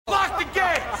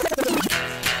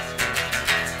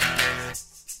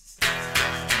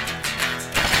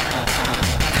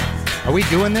Are we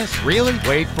doing this? Really?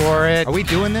 Wait for it. Are we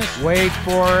doing this? Wait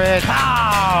for it.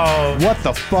 How? What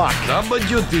the fuck?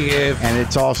 WTF. And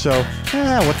it's also,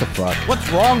 what the fuck? What's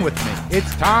wrong with me?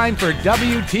 It's time for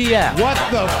WTF. What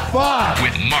the fuck?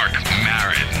 With Marc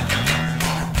Maron.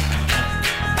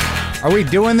 Are we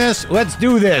doing this? Let's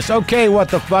do this. Okay, what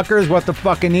the fuckers, what the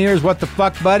fucking ears, what the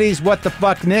fuck buddies, what the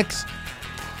fuck nicks?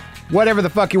 Whatever the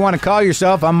fuck you want to call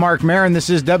yourself, I'm Marc Maron. This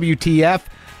is WTF.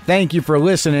 Thank you for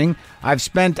listening. I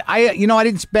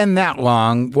didn't spend that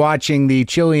long watching the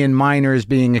Chilean miners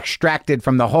being extracted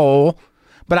from the hole,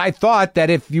 but I thought that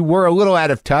if you were a little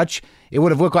out of touch, it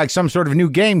would have looked like some sort of new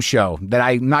game show that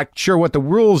I'm not sure what the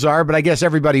rules are, but I guess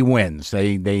everybody wins.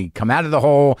 They come out of the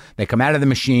hole, they come out of the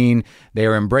machine, they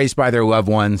are embraced by their loved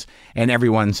ones, and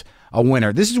everyone's a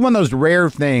winner. This is one of those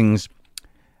rare things.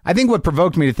 I think what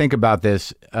provoked me to think about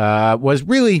this was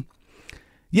really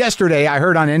yesterday I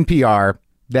heard on NPR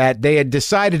that they had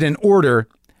decided an order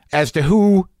as to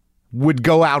who would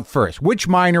go out first, which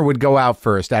miner would go out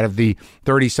first out of the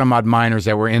 30 some odd miners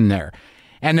that were in there.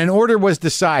 And an order was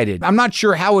decided. I'm not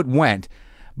sure how it went,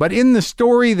 but in the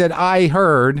story that I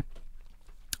heard,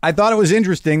 I thought it was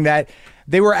interesting that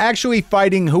they were actually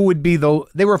fighting about who would be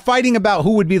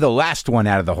the last one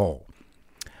out of the hole.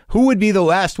 Who would be the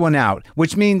last one out,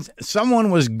 which means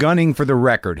someone was gunning for the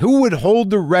record. Who would hold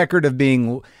the record of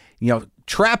being,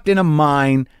 trapped in a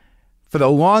mine for the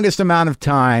longest amount of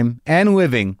time and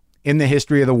living in the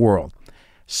history of the world?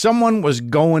 Someone was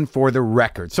going for the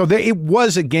record. So it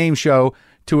was a game show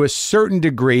to a certain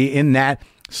degree in that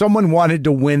someone wanted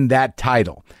to win that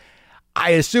title.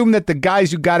 I assume that the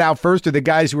guys who got out first are the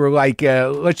guys who were like,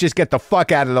 let's just get the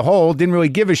fuck out of the hole, didn't really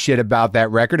give a shit about that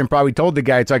record, and probably told the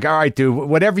guy, it's like, all right, dude,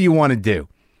 whatever you want to do.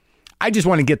 I just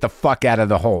want to get the fuck out of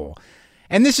the hole.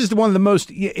 And this is one of the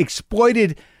most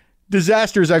exploited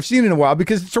disasters I've seen in a while,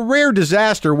 because it's a rare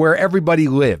disaster where everybody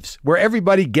lives, where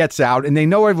everybody gets out, and they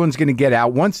know everyone's going to get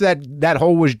out. Once that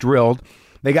hole was drilled,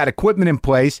 they got equipment in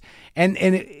place, and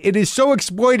it is so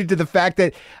exploited to the fact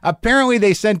that apparently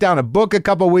they sent down a book a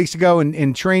couple of weeks ago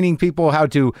in training people how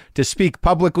to speak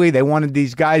publicly. They wanted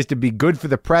these guys to be good for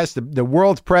the press. The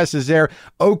world's press is there.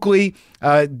 Oakley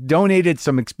donated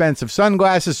some expensive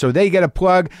sunglasses, so they get a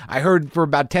plug. I heard for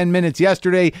about 10 minutes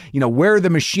yesterday, where the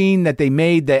machine that they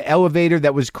made, the elevator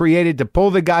that was created to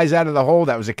pull the guys out of the hole,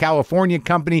 that was a California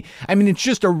company. I mean, it's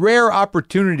just a rare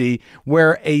opportunity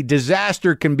where a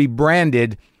disaster can be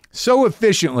branded so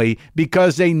efficiently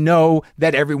because they know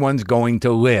that everyone's going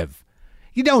to live.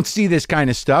 You don't see this kind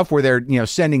of stuff where they're,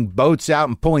 sending boats out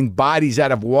and pulling bodies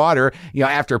out of water,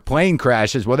 after plane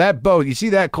crashes. Well, that boat, you see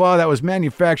that claw that was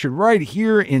manufactured right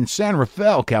here in San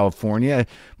Rafael, California,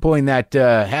 pulling that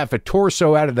half a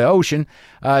torso out of the ocean.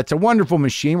 It's a wonderful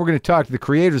machine. We're going to talk to the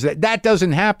creators. That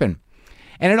doesn't happen.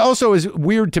 And it also is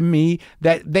weird to me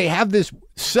that they have this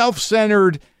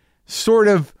self-centered sort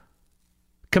of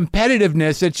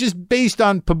competitiveness that's just based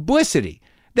on publicity.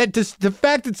 That the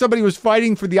fact that somebody was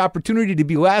fighting for the opportunity to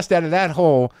be last out of that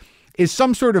hole is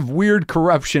some sort of weird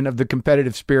corruption of the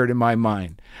competitive spirit in my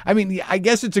mind. I mean, I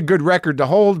guess it's a good record to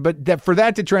hold, but for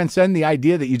that to transcend the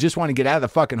idea that you just want to get out of the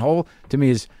fucking hole, to me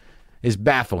is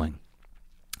baffling.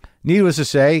 Needless to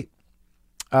say,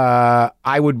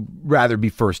 I would rather be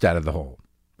first out of the hole.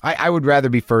 I would rather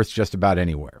be first just about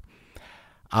anywhere.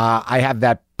 I have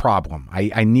that problem.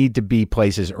 I need to be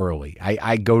places early.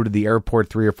 I go to the airport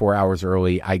 3 or 4 hours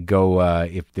early. I go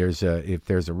if there's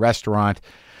a restaurant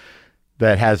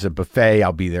that has a buffet,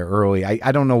 I'll be there early.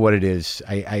 I don't know what it is.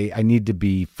 I need to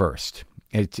be first.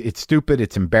 It's stupid.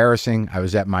 It's embarrassing. I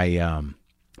was at my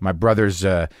my brother's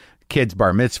kid's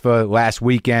bar mitzvah last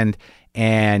weekend.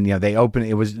 And, they opened,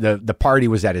 it was the party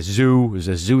was at a zoo. It was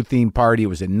a zoo themed party. It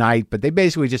was at night, but they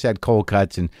basically just had cold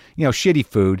cuts and, shitty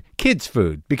food, kids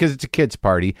food, because it's a kids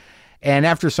party. And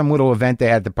after some little event they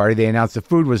had at the party, they announced the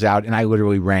food was out, and I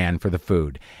literally ran for the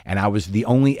food. And I was the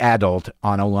only adult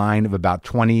on a line of about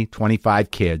 20,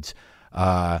 25 kids,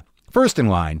 first in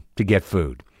line to get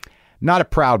food. Not a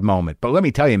proud moment, but let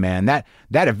me tell you, man, that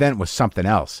event was something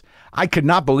else. I could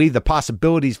not believe the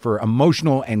possibilities for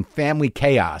emotional and family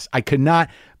chaos. I couldn't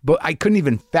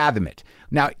even fathom it.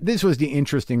 Now, this was the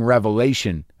interesting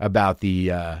revelation about the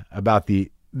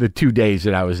 2 days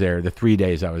that I was there, the 3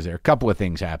 days I was there. A couple of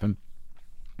things happened.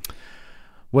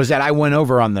 Was that I went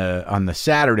over on the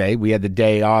Saturday. We had the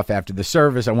day off after the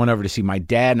service. I went over to see my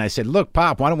dad, and I said, "Look,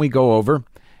 Pop, why don't we go over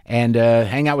and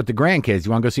hang out with the grandkids?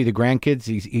 You want to go see the grandkids?"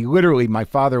 My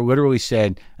father literally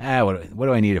said, what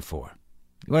do I need it for?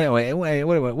 What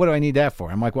do I need that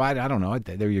for? I'm like, well, I don't know.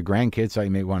 They're your grandkids, so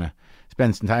you may want to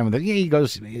spend some time with them. Yeah, he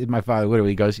goes, my father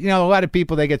literally goes, a lot of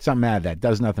people, they get something out of that.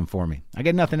 Does nothing for me. I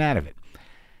get nothing out of it.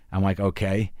 I'm like,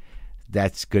 okay.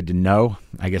 that's good to know.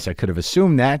 I guess I could have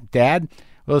assumed that, Dad.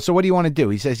 Well, so what do you want to do?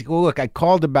 He says, well, look, I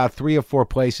called about 3 or 4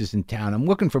 places in town. I'm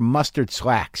looking for mustard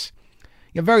slacks.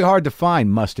 Very hard to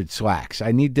find mustard slacks.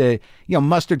 I need to,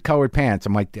 mustard colored pants.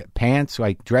 I'm like, pants,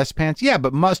 like dress pants? Yeah,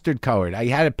 but mustard colored. I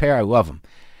had a pair. I love them.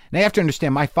 Now, you have to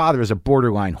understand, my father is a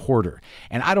borderline hoarder,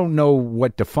 and I don't know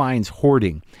what defines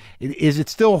hoarding. Is it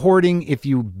still hoarding if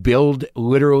you build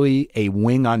literally a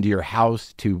wing onto your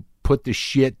house to put the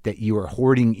shit that you are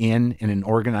hoarding in an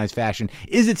organized fashion?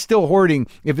 Is it still hoarding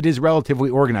if it is relatively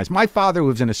organized? My father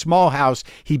lives in a small house.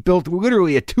 He built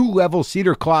literally a 2-level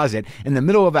cedar closet in the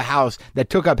middle of a house that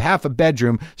took up half a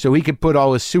bedroom so he could put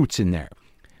all his suits in there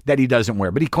that he doesn't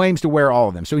wear, but he claims to wear all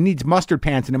of them. So he needs mustard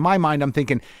pants. And in my mind, I'm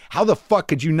thinking, how the fuck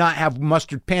could you not have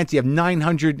mustard pants? You have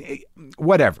 900,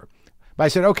 whatever. But I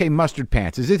said, okay, mustard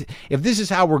pants. If this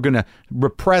is how we're going to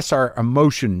repress our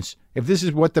emotions, if this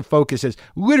is what the focus is,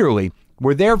 literally,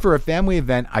 we're there for a family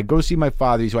event. I go see my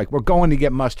father. He's like, we're going to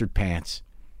get mustard pants.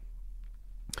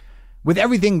 With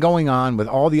everything going on, with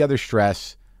all the other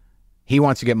stress, he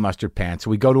wants to get mustard pants. So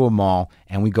we go to a mall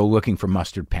and we go looking for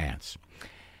mustard pants.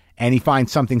 And he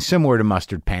finds something similar to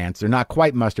mustard pants. They're not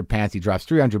quite mustard pants. He drops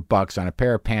 $300 on a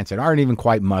pair of pants that aren't even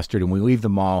quite mustard. And we leave the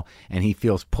mall and he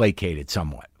feels placated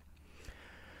somewhat.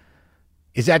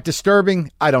 Is that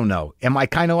disturbing? I don't know. Am I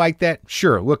kind of like that?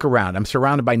 Sure. Look around. I'm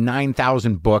surrounded by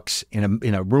 9,000 books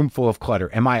in a room full of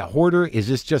clutter. Am I a hoarder? Is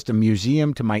this just a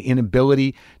museum to my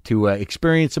inability to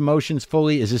experience emotions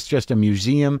fully? Is this just a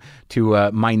museum to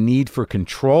my need for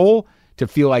control? To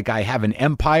feel like I have an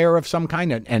empire of some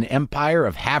kind, an empire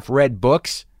of half-read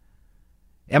books?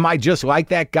 Am I just like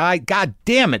that guy? God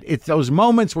damn it. It's those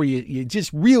moments where you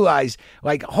just realize,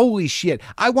 like, holy shit,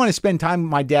 I want to spend time with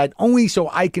my dad only so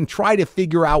I can try to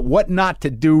figure out what not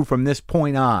to do from this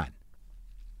point on.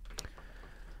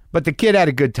 But the kid had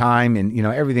a good time and,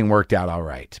 everything worked out all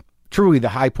right. Truly the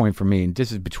high point for me, and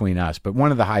this is between us, but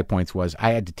one of the high points was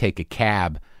I had to take a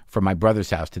cab from my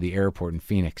brother's house to the airport in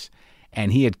Phoenix.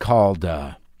 And he had called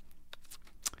a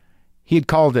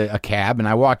cab, and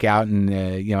I walk out, and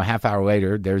a half hour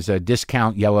later, there's a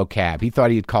discount yellow cab. He thought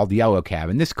he had called the yellow cab,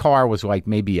 and this car was like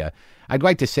maybe I'd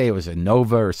like to say it was a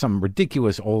Nova or some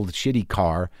ridiculous old shitty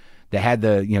car that had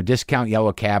the discount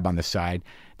yellow cab on the side.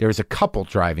 There was a couple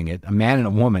driving it, a man and a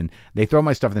woman. They throw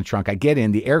my stuff in the trunk. I get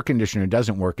in. The air conditioner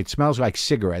doesn't work. It smells like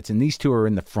cigarettes, and these two are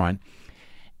in the front.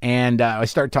 And I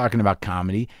start talking about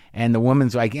comedy, and the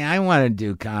woman's like, yeah, I want to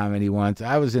do comedy once.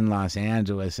 I was in Los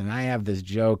Angeles, and I have this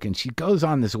joke. And she goes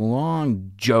on this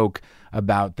long joke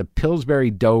about the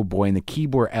Pillsbury Doughboy and the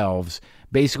Keebler Elves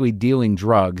basically dealing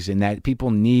drugs, and that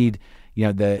people need,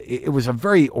 it was a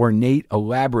very ornate,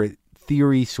 elaborate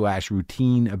theory /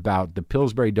 routine about the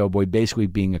Pillsbury Doughboy basically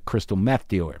being a crystal meth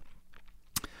dealer.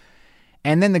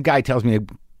 And then the guy tells me a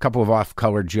couple of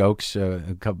off-color jokes,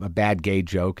 a bad gay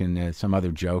joke and some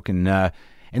other joke. And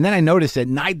then I noticed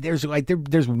that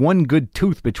there's one good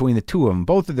tooth between the two of them.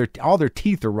 All their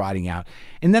teeth are rotting out.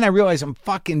 And then I realized I'm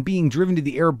fucking being driven to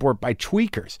the airport by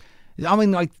tweakers. I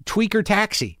mean, like tweaker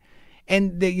taxi.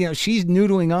 And she's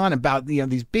noodling on about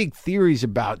these big theories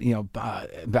about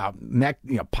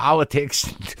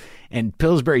politics and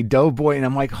Pillsbury Doughboy, and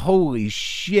I'm like, holy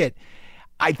shit!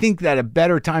 I think that a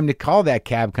better time to call that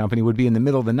cab company would be in the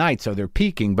middle of the night, so they're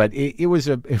peaking. But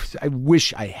I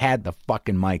wish I had the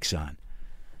fucking mics on.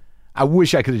 I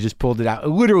wish I could have just pulled it out.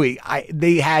 Literally,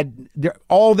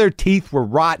 all their teeth were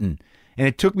rotten, and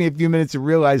it took me a few minutes to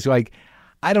realize, like,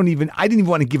 I didn't even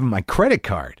want to give them my credit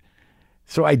card.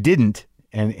 So I didn't,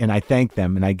 and I thanked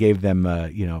them, and I gave them,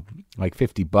 like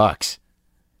 $50.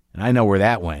 And I know where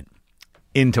that went.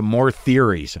 Into more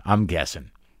theories, I'm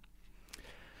guessing.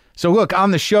 So look,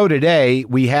 on the show today,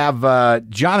 we have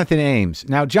Jonathan Ames.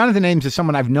 Now, Jonathan Ames is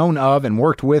someone I've known of and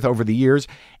worked with over the years,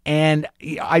 and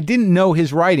I didn't know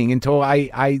his writing until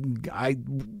I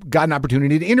got an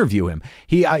opportunity to interview him.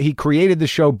 He created the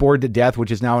show Bored to Death, which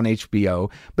is now on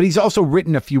HBO, but he's also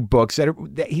written a few books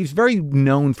that he's very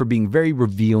known for being very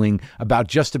revealing about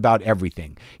just about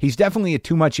everything. He's definitely a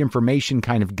too much information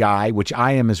kind of guy, which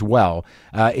I am as well,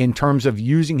 in terms of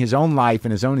using his own life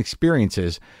and his own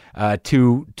experiences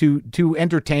to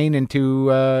entertain and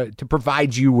to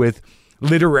provide you with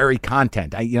literary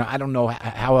content. I don't know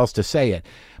how else to say it,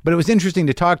 but it was interesting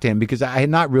to talk to him because I had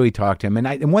not really talked to him.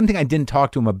 And one thing I didn't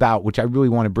talk to him about, which I really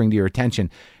want to bring to your attention,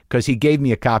 because he gave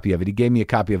me a copy of it. He gave me a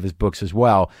copy of his books as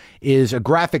well, is a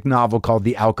graphic novel called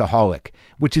The Alcoholic,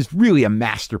 which is really a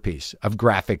masterpiece of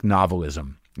graphic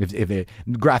novelism.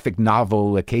 Graphic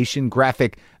novelication,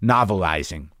 graphic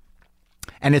novelizing.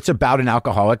 And it's about an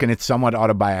alcoholic, and it's somewhat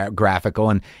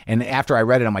autobiographical. And after I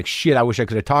read it, I'm like, shit, I wish I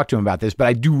could have talked to him about this, but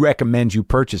I do recommend you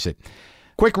purchase it.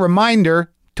 Quick reminder,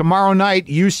 tomorrow night,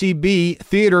 UCB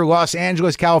Theater, Los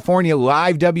Angeles, California,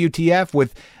 live WTF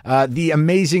with the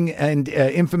amazing and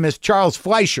infamous Charles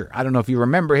Fleischer. I don't know if you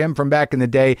remember him from back in the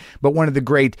day, but one of the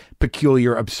great,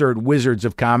 peculiar, absurd wizards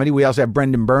of comedy. We also have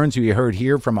Brendan Burns, who you heard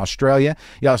here from Australia.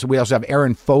 We also have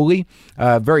Aaron Foley,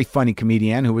 a very funny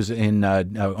comedian who was in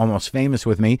Almost Famous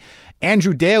with me.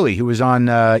 Andrew Daly, who is on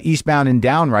Eastbound and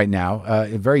Down right now,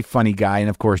 a very funny guy, and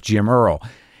of course, Jim Earl.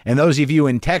 And those of you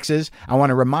in Texas, I want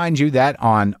to remind you that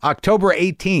on October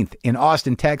 18th in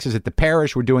Austin, Texas, at the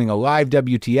Parish, we're doing a live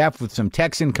WTF with some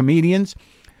Texan comedians,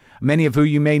 many of who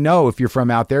you may know if you're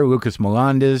from out there: Lucas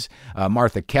Melendez,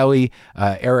 Martha Kelly,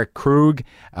 Eric Krug,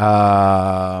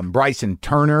 Bryson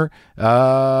Turner,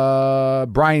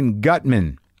 Brian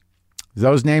Gutman. Does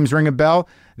those names ring a bell?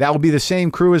 That will be the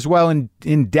same crew as well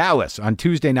in Dallas on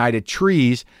Tuesday night at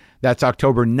Trees. That's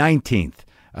October 19th.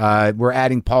 We're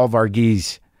adding Paul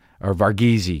Varghese. Or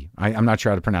Varghese. I'm not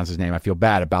sure how to pronounce his name. I feel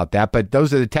bad about that. But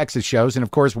those are the Texas shows. And, of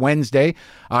course, Wednesday,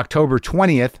 October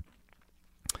 20th,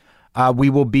 we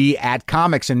will be at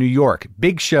Comics in New York.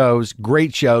 Big shows,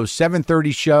 great shows.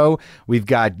 7:30 show. We've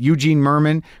got Eugene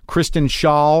Merman, Kristen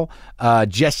Schaal,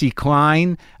 Jesse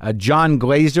Klein, John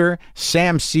Glazer,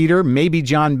 Sam Cedar, maybe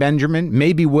John Benjamin,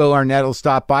 maybe Will Arnett will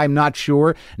stop by. I'm not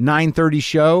sure. 9:30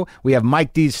 show. We have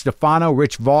Mike DiStefano,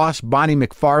 Rich Voss, Bonnie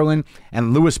McFarlane,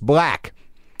 and Lewis Black.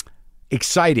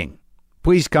 Exciting.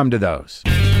 Please come to those.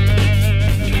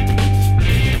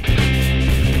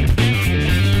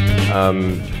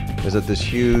 Is at this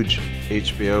huge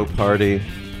HBO party,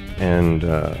 and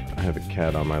I have a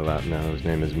cat on my lap now. His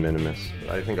name is Minimus.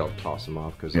 I think I'll toss him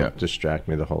off because it'll distract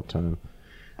me the whole time.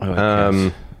 Are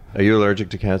you allergic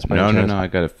to cats? No. I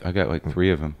got like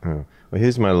 3 of them. Oh. Well,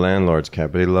 he's my landlord's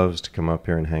cat, but he loves to come up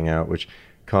here and hang out, which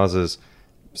causes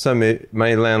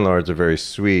my landlords are very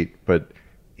sweet, but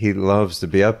he loves to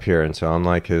be up here, and so I'm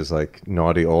like his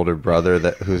naughty older brother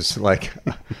who's like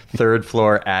third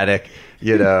floor attic,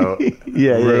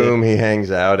 room he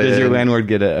hangs out in. Does your landlord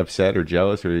get upset or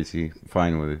jealous, or is he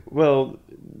fine with it? Well,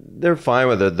 they're fine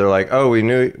with it. They're like, "Oh, we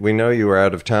know you were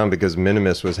out of town because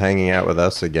Minimus was hanging out with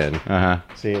us again."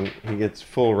 See, he gets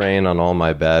full reign on all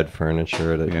my bad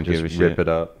furniture to just rip it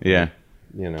up. Yeah,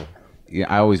 Yeah,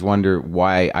 I always wonder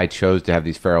why I chose to have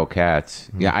these feral cats.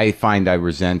 Mm-hmm. Yeah, I find I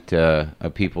resent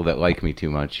people that like me too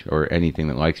much, or anything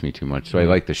that likes me too much. So I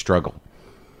like the struggle.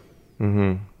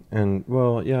 Mm-hmm. And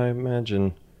I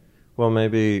imagine. Well,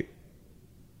 maybe.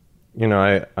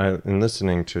 I in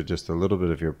listening to just a little bit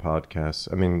of your podcasts.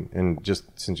 I mean, and just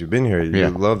since you've been here, you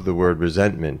love the word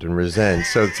resentment and resent.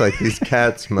 So it's like these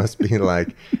cats must be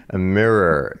like a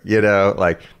mirror,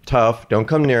 like tough. Don't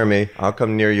come near me. I'll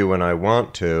come near you when I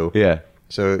want to. Yeah.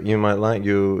 So you might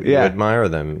you admire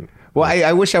them. Well,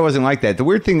 I wish I wasn't like that. The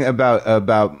weird thing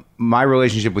about my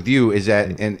relationship with you is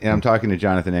that, and I'm talking to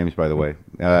Jonathan Ames, by the way,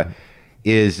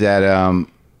 is that.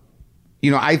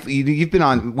 We've been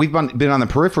on the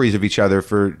peripheries of each other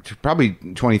for probably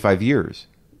 25 years.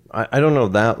 I don't know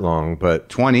that long, but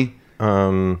 20,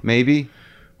 maybe.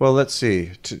 Well, let's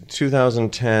see.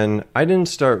 2010. I didn't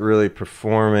start really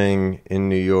performing in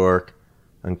New York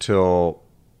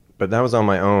but that was on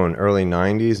my own, early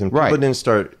 90s, and people didn't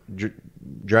start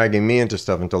dragging me into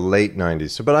stuff until late 90s.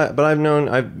 So, but I've known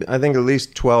I think at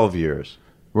least 12 years.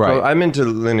 Right. So I'm into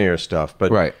linear stuff,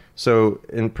 but so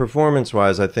in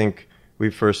performance-wise, I think. We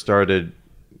first started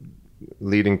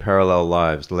leading parallel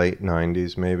lives, late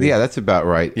 90s, maybe. Yeah, that's about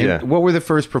right. Yeah. And what were the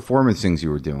first performance things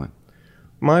you were doing?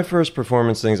 My first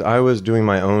performance things, I was doing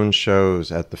my own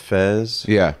shows at the Fez.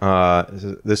 Yeah.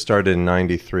 This started in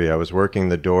 93. I was working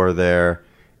the door there,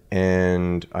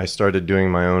 and I started doing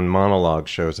my own monologue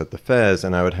shows at the Fez,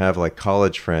 and I would have like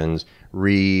college friends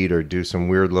read or do some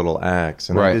weird little acts.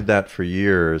 And I did that for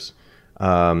years.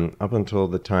 Up until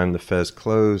the time the Fez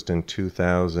closed in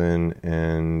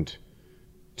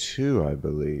 2002, I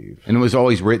believe. And it was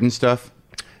always written stuff?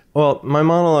 Well, my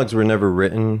monologues were never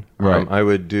written. Right. I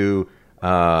would do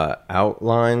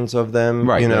outlines of them.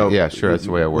 Right. Yeah, sure. That's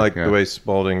the way I work. Like the way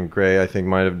Spalding Gray, I think,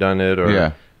 might have done it.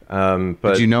 Or, but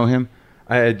did you know him?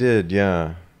 I did,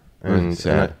 yeah. And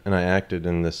I acted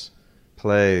in this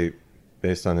play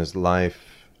based on his life.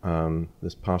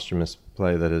 This posthumous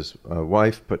play that his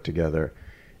wife put together,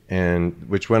 and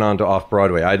which went on to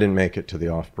off-Broadway. I didn't make it to the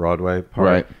off-Broadway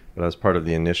part, but I was part of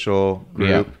the initial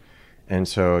group, and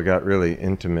so I got really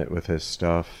intimate with his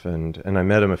stuff, and I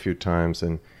met him a few times,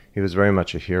 and he was very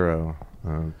much a hero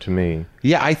to me.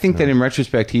 Yeah, I think that in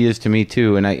retrospect he is to me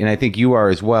too, and I think you are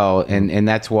as well, and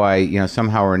that's why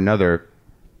somehow or another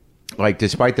like,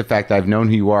 despite the fact that I've known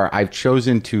who you are, I've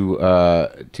chosen to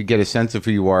get a sense of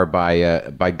who you are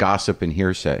by gossip and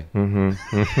hearsay.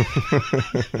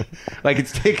 Like,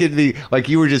 it's taken me, like,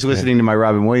 you were just listening to my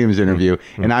Robin Williams interview,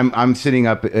 and I'm sitting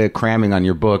up cramming on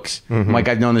your books. Like,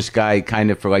 I've known this guy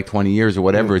kind of for like 20 years or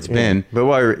whatever it's been. But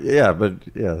why? Yeah, but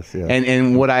yes, yeah.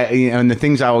 And what and the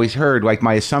things I always heard, like,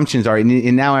 my assumptions are,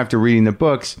 and now after reading the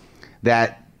books,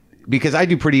 that because I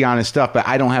do pretty honest stuff, but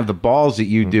I don't have the balls that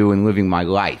you do in living my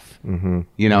life.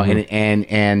 You know,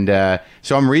 and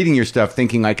so I'm reading your stuff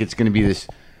thinking like it's going to be this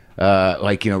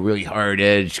like, you know, really hard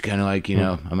edge kind of like, you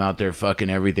know, I'm out there fucking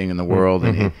everything in the world,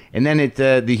 and then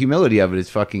the humility of it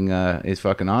is fucking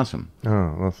awesome.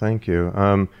 Oh, well, thank you.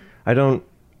 I don't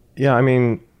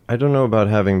know about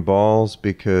having balls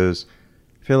because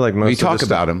I feel like most you of talk the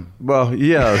about them. Well,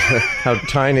 yeah, how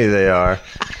tiny they are.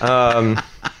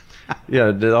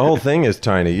 Yeah, the whole thing is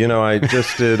tiny. You know, I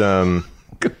just did.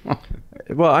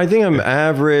 Well, I think I'm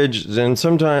average, and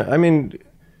sometimes, I mean,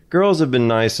 girls have been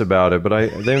nice about it, but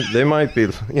they might be,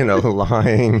 you know,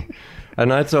 lying.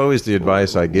 And that's always the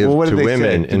advice I give to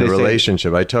women in a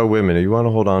relationship. I tell women, if you want to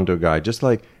hold on to a guy, just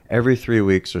like every 3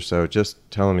 weeks or so, just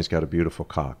tell him he's got a beautiful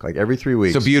cock. Like every 3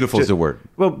 weeks. So beautiful is the word.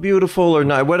 Well, beautiful or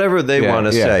not, whatever they want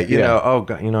to say. You know, oh,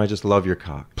 God, you know, I just love your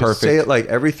cock. Just Perfect. say it like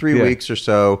every 3 weeks or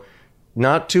so,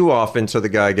 not too often so the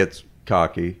guy gets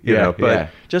cocky, you know, but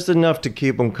just enough to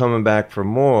keep him coming back for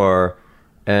more.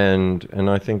 And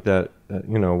I think that,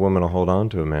 you know, a woman will hold on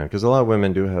to a man because a lot of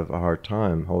women do have a hard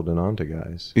time holding on to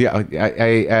guys.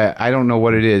 Yeah, I don't know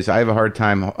what it is. I have a hard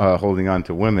time holding on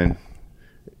to women.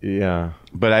 Yeah.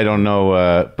 But I don't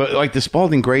know. But like the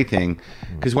Spalding Gray thing,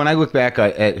 because when I look back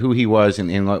at who he was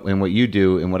and what you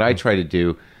do and what I try to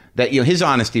do, that, you know, his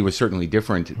honesty was certainly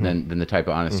different than the type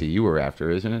of honesty you were after,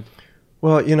 isn't it?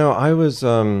 Well, you know, I was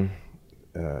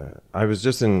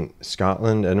just in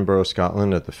Scotland, Edinburgh,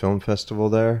 Scotland, at the film festival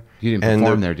there. You didn't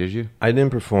perform there, did you? I didn't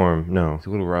perform. No, it's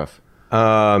a little rough.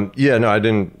 Yeah, no, I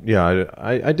didn't. Yeah,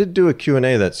 I did do a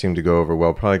Q&A that seemed to go over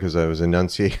well, probably because I was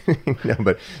enunciating. No,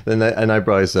 but then I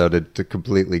probably sounded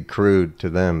completely crude to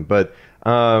them. But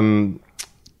so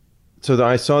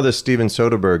I saw this Steven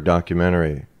Soderbergh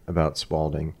documentary about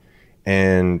Spalding,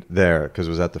 and there, because it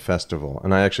was at the festival,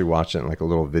 and I actually watched it in like a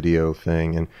little video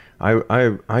thing, and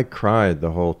I cried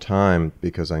the whole time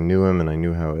because I knew him and I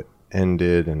knew how it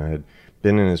ended, and I had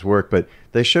been in his work, but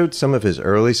they showed some of his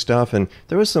early stuff, and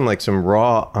there was some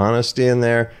raw honesty in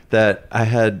there that I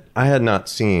had not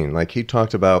seen. Like, he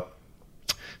talked about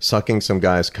sucking some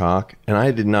guy's cock, and I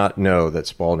did not know that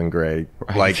Spalding Gray,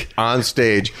 like, on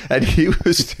stage, and he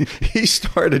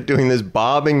started doing this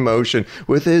bobbing motion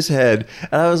with his head,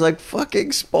 and I was like,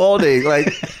 fucking Spalding,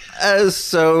 like, that is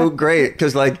so great,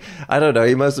 because, like, I don't know,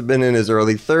 he must have been in his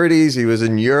early 30s, he was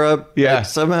in Europe, and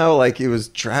somehow, like, he was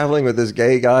traveling with this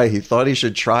gay guy, he thought he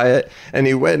should try it, and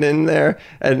he went in there,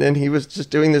 and then he was just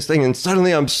doing this thing, and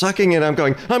suddenly I'm sucking it, I'm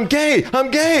going, I'm gay,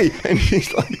 and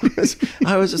he's like,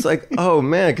 I was just like, oh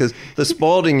man, because the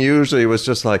Spalding usually was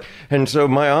just like, and so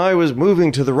my eye was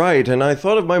moving to the right, and I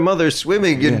thought of my mother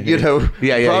swimming in,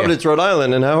 Providence, Rhode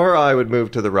Island, and how her eye would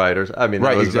move to the right. Or I mean,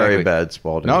 that was very bad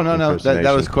Spalding. No,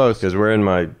 that was close. Because we're in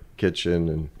my kitchen,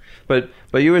 and but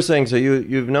you were saying, so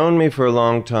you've known me for a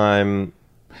long time.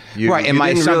 Right, and my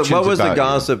assumptions what was the about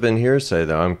gossip and hearsay,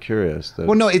 though? I'm curious.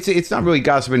 Well, no, it's not really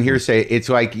gossip and hearsay. It's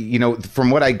like, you know,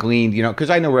 from what I gleaned, you know, because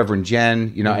I know Reverend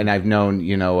Jen, you know, and I've known,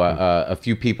 you know, a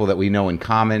few people that we know in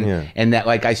common, and that,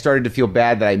 like, I started to feel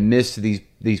bad that I missed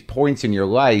these points in your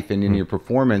life and in your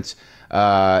performance,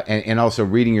 and also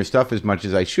reading your stuff as much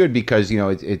as I should, because, you know,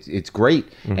 it's great,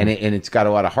 and it's got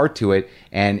a lot of heart to it,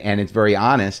 and it's very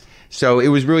honest. So it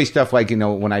was really stuff like, you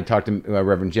know, when I talked to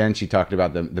Reverend Jen, she talked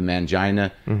about the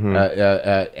Mangina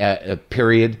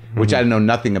period, which I know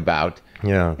nothing about.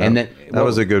 Yeah, that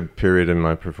was a good period in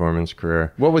my performance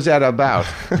career. What was that about?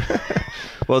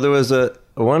 Well, there was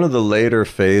one of the later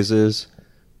phases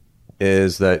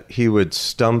is that he would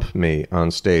stump me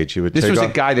on stage. This was a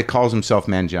guy that calls himself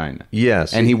Mangina.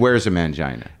 Yes. And he wears a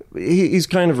Mangina. He's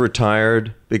kind of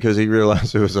retired because he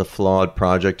realized it was a flawed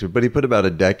project, but he put about a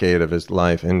decade of his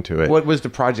life into it. What was the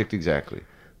project exactly?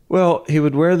 Well, he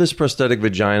would wear this prosthetic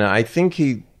vagina. I think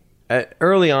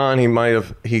early on,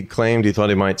 he claimed he thought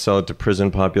he might sell it to prison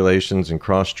populations and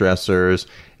cross-dressers.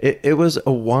 It was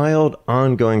a wild,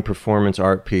 ongoing performance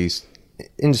art piece.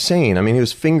 Insane. I mean, he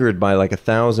was fingered by like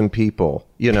 1,000 people,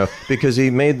 you know, because he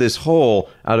made this hole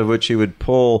out of which he would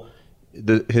pull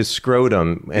his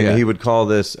scrotum, and he would call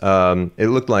this,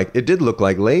 it did look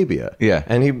like labia. Yeah.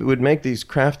 And he would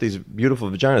craft these beautiful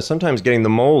vaginas, sometimes getting the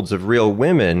molds of real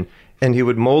women and he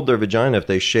would mold their vagina if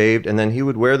they shaved, and then he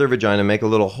would wear their vagina, make a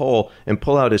little hole, and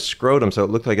pull out his scrotum so it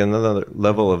looked like another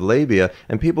level of labia,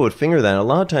 and people would finger that. And a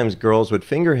lot of times girls would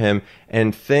finger him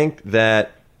and think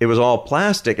that it was all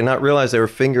plastic and not realize they were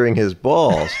fingering his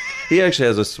balls. He actually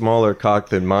has a smaller cock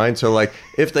than mine, so like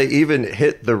if they even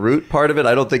hit the root part of it,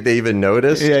 I don't think they even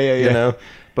noticed. Yeah. You know?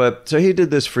 But so he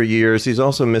did this for years. He's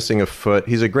also missing a foot.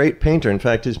 He's a great painter. In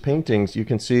fact, his paintings, you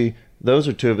can see, those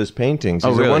are 2 of his paintings.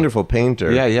 He's really? a wonderful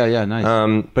painter. Yeah,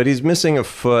 nice. But he's missing a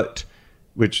foot,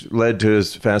 which led to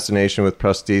his fascination with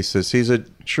prosthesis. He's a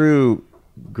true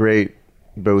great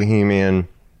bohemian.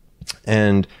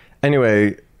 And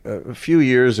anyway, a few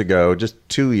years ago, just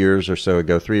 2 years or so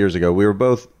ago, 3 years ago, we were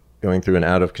both going through an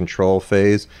out of control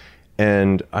phase,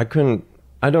 and I don't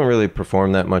really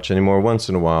perform that much anymore. Once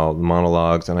in a while,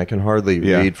 monologues, and I can hardly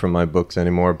read from my books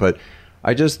anymore, but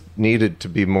I just needed to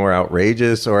be more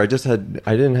outrageous, or I didn't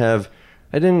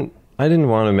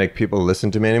want to make people listen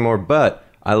to me anymore, but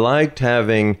I liked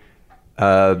having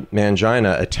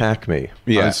Mangina attack me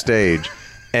on stage.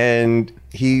 And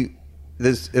he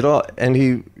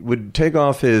would take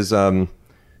off his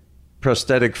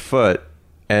prosthetic foot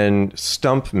and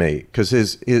stump me because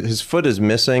his foot is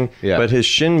missing, but his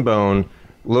shin bone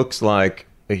looks like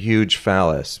a huge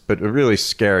phallus, but a really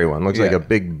scary one. Looks like a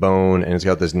big bone, and it's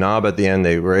got this knob at the end.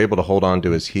 They were able to hold on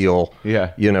to his heel,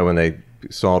 when they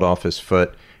sawed off his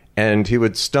foot. And he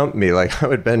would stump me, like I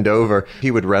would bend over. He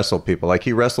would wrestle people. Like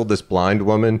he wrestled this blind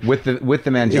woman. With the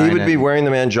Mangina. He would be wearing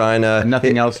the Mangina.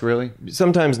 Nothing else, really?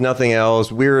 Sometimes nothing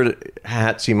else. Weird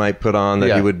hats he might put on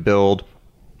that he would build.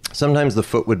 Sometimes the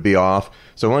foot would be off.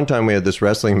 So one time we had this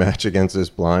wrestling match against this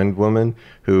blind woman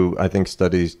who I think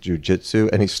studies jujitsu,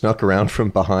 and he snuck around from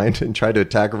behind and tried to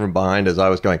attack her from behind as I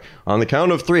was going, on the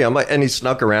count of 3. I'm like, and he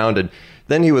snuck around, and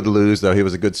then he would lose, though. He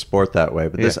was a good sport that way.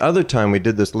 But this other time we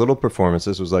did this little performance.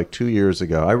 This was like 2 years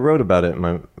ago. I wrote about it in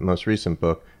my most recent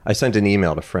book. I sent an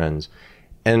email to friends.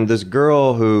 And this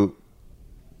girl who,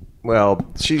 well,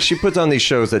 she puts on these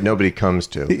shows that nobody comes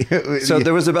to. So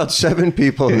there was about 7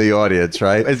 people in the audience,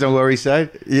 right? Is that what he said?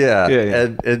 Yeah.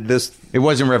 And this... It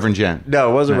wasn't Reverend Jen.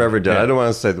 No, it wasn't Reverend Jen. I don't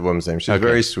want to say the woman's name. She's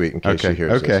very sweet in case she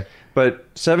hears this. But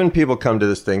 7 people come to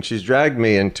this thing. She's dragged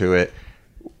me into it.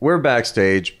 We're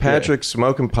backstage. Patrick's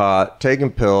smoking pot,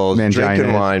 taking pills,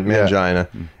 drinking wine, Mangina.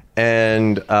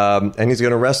 And he's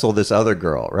going to wrestle this other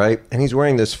girl, right? And he's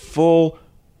wearing this full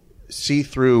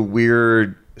see-through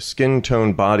weird skin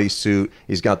tone bodysuit.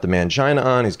 He's got the Mangina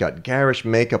on. He's got garish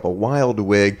makeup, a wild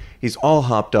wig. He's all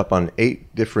hopped up on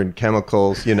 8 different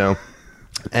chemicals,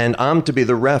 And I'm to be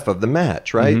the ref of the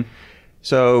match, right? Mm-hmm.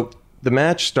 So the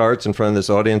match starts in front of this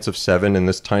audience of 7 in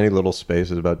this tiny little space.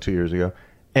 It was about 2 years ago.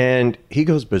 And he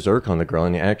goes berserk on the girl,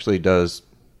 and he actually does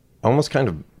almost kind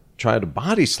of try to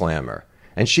body slam her.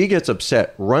 And she gets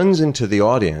upset, runs into the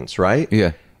audience, right?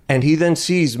 Yeah. And he then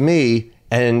sees me,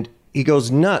 and he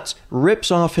goes nuts,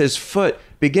 rips off his foot,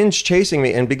 begins chasing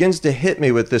me, and begins to hit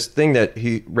me with this thing that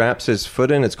he wraps his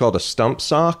foot in. It's called a stump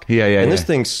sock. And this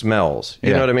thing smells.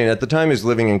 You know what I mean? At the time he was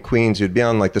living in Queens, he'd be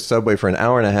on like the subway for an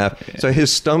hour and a half. So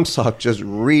his stump sock just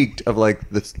reeked of like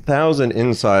the 1,000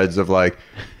 insides of like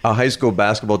a high school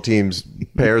basketball team's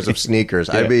pairs of sneakers.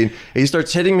 I mean, he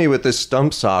starts hitting me with this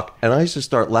stump sock, and I used to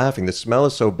start laughing. The smell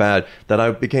is so bad that I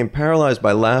became paralyzed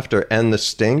by laughter and the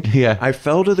stink. I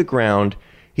fell to the ground.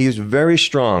 He's very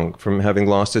strong from having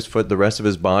lost his foot. The rest of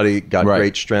his body got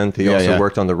great strength. He also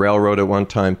worked on the railroad at one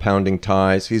time, pounding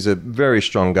ties. He's a very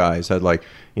strong guy. He's had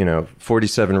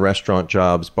 47 restaurant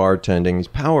jobs, bartending. He's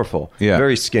powerful.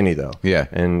 Very skinny, though.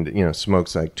 And,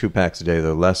 smokes like 2 packs a day,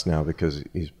 though less now because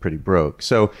he's pretty broke.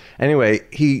 So anyway,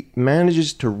 he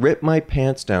manages to rip my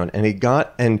pants down, and he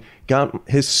got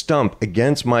his stump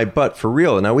against my butt for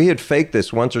real. Now, we had faked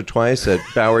this once or twice at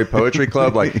Bowery Poetry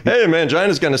Club, like, hey,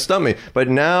 Mangina's going to stump me. But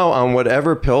now, on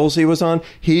whatever pills he was on,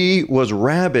 he was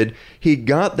rabid. He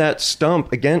got that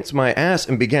stump against my ass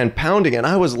and began pounding, and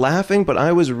I was laughing, but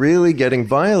I was really getting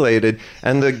violated.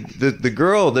 And the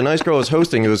girl, the nice girl who was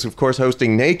hosting, who was, of course,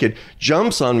 hosting naked,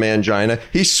 jumps on Mangina.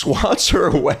 He swats her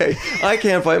away. I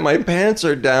can't fight. My pants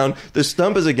are down. The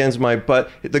stump is against my butt.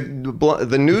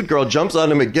 The nude girl jumps on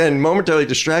him again, momentarily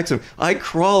distracts him. I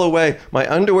crawl away.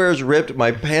 My underwear is ripped.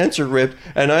 My pants are ripped.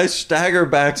 And I stagger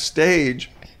backstage.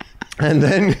 And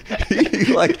then he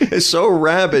is so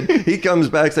rabid. He comes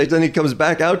backstage. Then he comes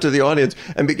back out to the audience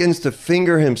and begins to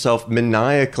finger himself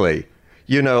maniacally.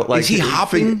 Is he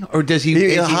hopping, or does he?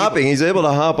 He's hopping. He's able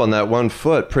to hop on that one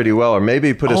foot pretty well, or maybe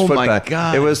he put his foot back.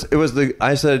 God. It was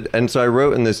I said, and so I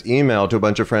wrote in this email to a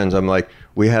bunch of friends. I'm like,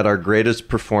 we had our greatest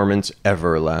performance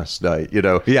ever last night.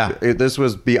 This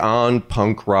was beyond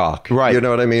punk rock. Right. You know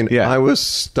what I mean? Yeah. I was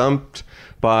stumped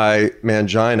by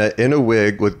Mangina in a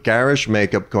wig with garish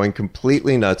makeup going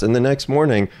completely nuts. And the next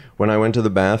morning when I went to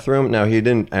the bathroom, now he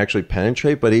didn't actually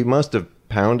penetrate, but he must have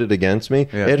pounded against me.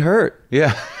 Yeah. It hurt.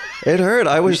 Yeah. It hurt.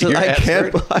 I was just, Your I ass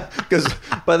can't, hurt? because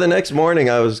by the next morning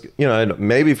I was, I'd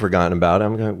maybe forgotten about it.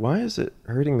 I'm going, why is it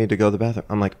hurting me to go to the bathroom?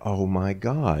 I'm like, oh my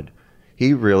God.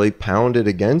 He really pounded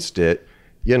against it.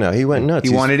 He went nuts.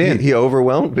 He wanted in. He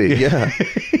overwhelmed me. Yeah.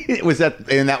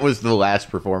 That was the last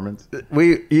performance?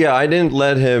 I didn't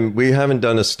let him. We haven't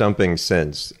done a stumping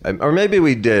since. Or maybe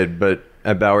we did, but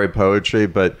at Bowery Poetry,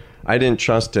 but I didn't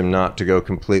trust him not to go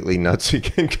completely nuts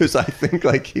again, because I think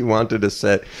like he wanted to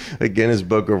set a Guinness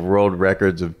Book of World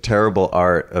Records of terrible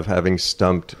art of having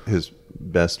stumped his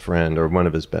best friend or one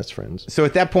of his best friends. So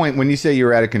at that point, when you say you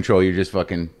were out of control, you're just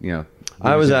fucking,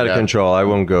 I was out of control. I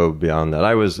won't go beyond that.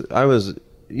 I was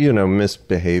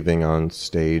misbehaving on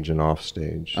stage and off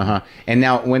stage. And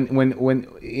now, when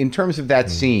in terms of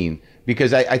that scene,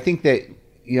 because I think that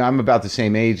I'm about the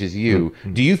same age as you.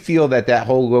 Do you feel that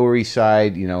whole Lower East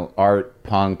Side, art,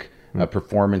 punk,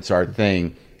 performance art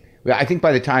thing? I think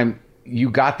by the time you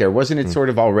got there, wasn't it sort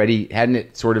of already? Hadn't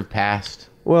it sort of passed?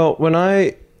 Well, when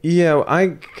I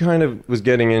kind of was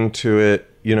getting into it,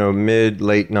 mid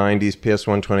late '90s, PS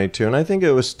 122, and I think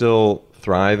it was still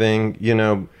thriving.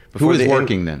 Who was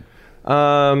working then?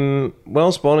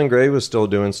 Well, Spalding Gray was still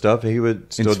doing stuff. He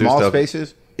would still do small stuff.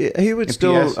 Spaces. He would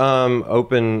still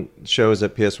open shows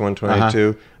at PS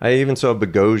 122. I even saw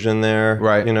Bogosian there.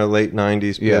 Right. Late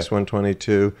 '90s PS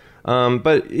 122.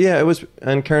 But yeah, it was.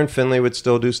 And Karen Finley would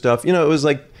still do stuff. It was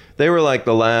like they were like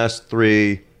the last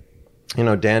three.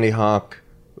 Danny Hawk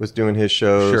was doing his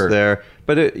shows there.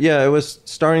 But it was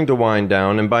starting to wind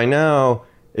down. And by now,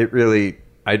 it really.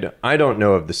 I don't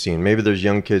know of the scene. Maybe there's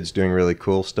young kids doing really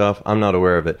cool stuff. I'm not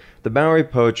aware of it. The Bowery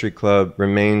Poetry Club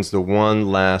remains the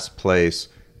one last place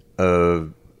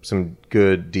of some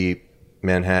good, deep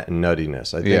Manhattan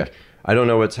nuttiness. I think. I don't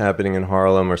know what's happening in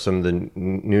Harlem or some of the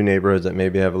new neighborhoods that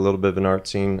maybe have a little bit of an art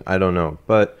scene. I don't know.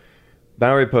 But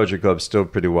Bowery Poetry Club is still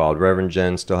pretty wild. Reverend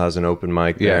Jen still has an open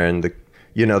mic there. And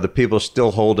the people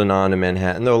still holding on in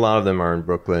Manhattan, though a lot of them are in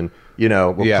Brooklyn,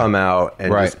 will come out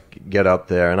and just get up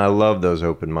there. And I love those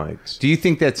open mics. Do you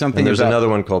think that's something? And there's another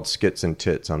one called Skits and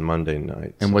Tits on Monday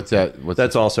nights. And what's that?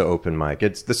 That's also open mic.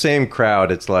 It's the same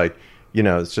crowd. It's like,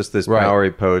 it's just this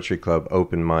Bowery Poetry Club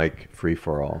open mic free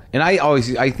for all. And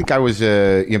I think I was,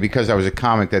 because I was a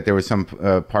comic, that there was some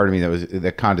part of me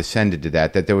that condescended to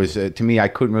that. That there was, to me, I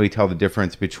couldn't really tell the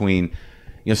difference between,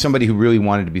 somebody who really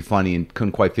wanted to be funny and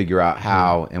couldn't quite figure out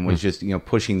how, and was just,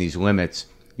 pushing these limits,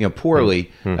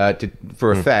 poorly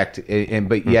for effect,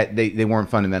 but yet they weren't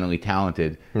fundamentally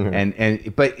talented.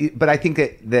 But I think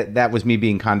that was me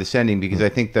being condescending, because I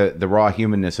think the raw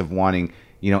humanness of wanting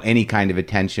any kind of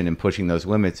attention and pushing those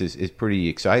limits is pretty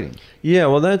exciting. Yeah,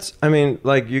 well,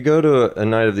 you go to a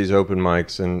night of these open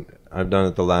mics, and I've done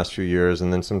it the last few years,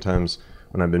 and then sometimes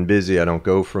when I've been busy, I don't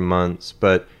go for months,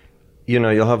 but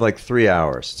you'll have like 3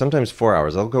 hours, sometimes 4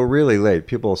 hours. I'll go really late.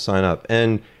 People will sign up,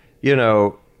 and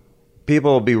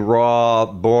people will be raw,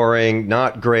 boring,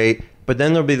 not great. But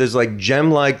then there'll be this like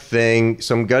gem-like thing,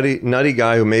 some nutty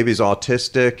guy who maybe is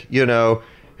autistic,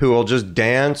 who will just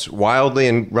dance wildly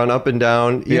and run up and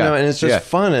down, and it's just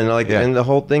fun, and and the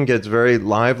whole thing gets very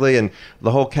lively, and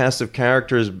the whole cast of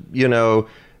characters,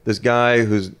 this guy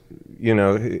who's,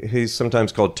 he's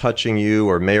sometimes called Touching You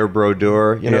or Mayor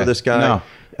Brodeur, this guy. No.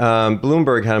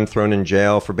 Bloomberg had him thrown in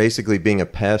jail for basically being a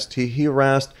pest. He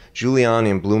harassed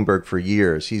Giuliani and Bloomberg for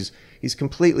years. He's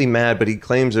completely mad, but he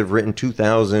claims to have written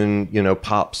 2,000,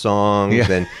 pop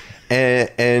songs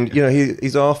and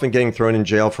he's often getting thrown in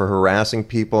jail for harassing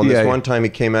people. And this one time he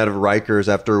came out of Rikers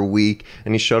after a week,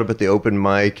 and he showed up at the open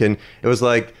mic, and it was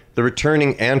like the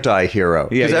returning anti-hero,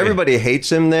 because everybody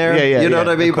hates him there. You know what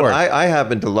I mean? But I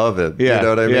happen to love him. You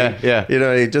know what I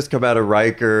mean? He just come out of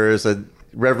Rikers, and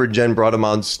Reverend Jen brought him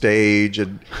on stage,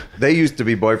 and they used to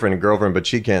be boyfriend and girlfriend, but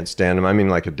she can't stand him. I mean,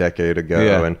 like a decade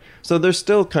ago. And so there's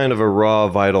still kind of a raw,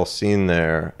 vital scene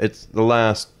there. It's the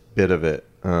last bit of it.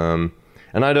 And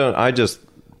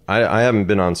I haven't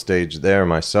been on stage there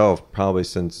myself probably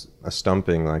since a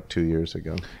stumping like 2 years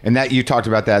ago. And that you talked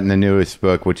about that in the newest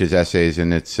book, which is essays,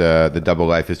 and it's The Double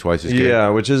Life is Twice as Good. Yeah,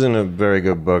 which isn't a very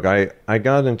good book. I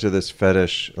got into this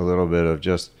fetish a little bit of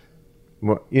just,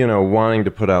 wanting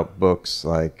to put out books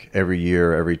like every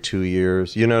year, every 2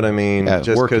 years. You know what I mean?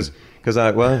 Just because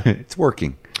it's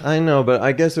working. I know, but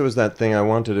I guess it was that thing. I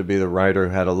wanted to be the writer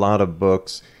who had a lot of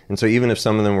books. And so even if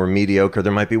some of them were mediocre,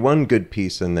 there might be one good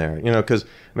piece in there, because,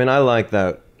 I like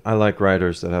that. I like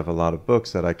writers that have a lot of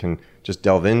books that I can just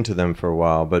delve into them for a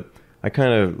while. But I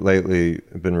kind of lately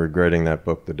have been regretting that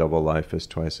book, The Double Life is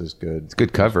Twice as Good. It's a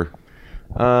good cover.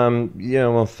 Yeah,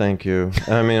 well, thank you.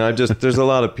 I mean, there's a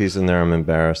lot of pieces in there I'm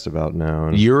embarrassed about now.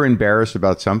 And, You're embarrassed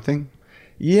about something?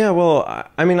 yeah, well,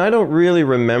 I mean, I don't really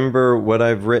remember what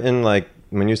I've written, like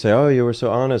when you say, oh, you were so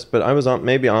honest, but I was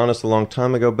maybe honest a long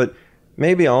time ago, but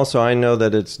maybe also I know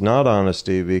that it's not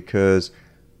honesty because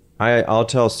I'll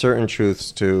tell certain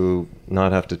truths to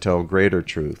not have to tell greater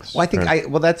truths. Well, I think sort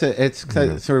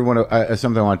of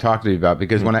something I want to talk to you about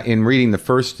because in reading the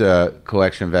first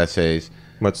collection of essays,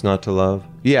 What's Not to Love?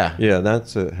 Yeah. Yeah,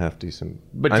 that's a half decent.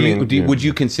 But would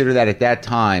you consider that at that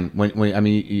time when I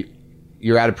mean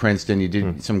you're out of Princeton, you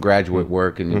did some graduate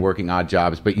work and you're working odd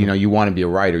jobs, but you want to be a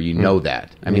writer, you know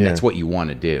that. I mean, that's what you want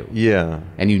to do. Yeah.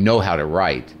 And you know how to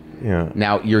write. Yeah.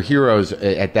 Now, your heroes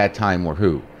at that time were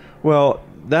who? Well,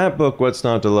 that book, What's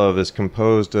Not to Love, is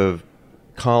composed of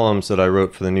columns that I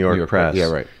wrote for the New York Press.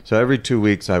 Yeah, right. So every 2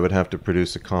 weeks I would have to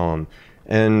produce a column.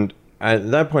 And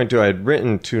at that point, too, I had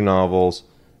written 2 novels,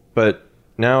 but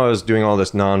now I was doing all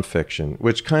this nonfiction,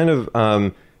 which kind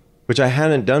of, which I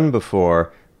hadn't done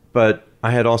before, but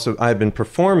I had been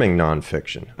performing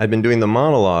nonfiction. I'd been doing the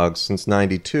monologues since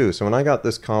 92. So when I got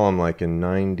this column, like in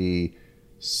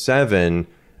 97,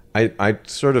 I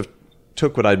sort of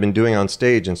took what I'd been doing on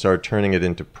stage and started turning it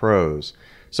into prose.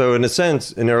 So in a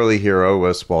sense, an early hero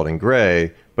was Spalding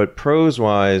Gray, but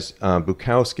prose-wise,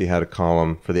 Bukowski had a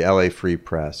column for the LA Free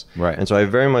Press. Right. And so I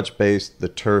very much based the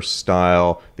terse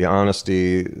style, the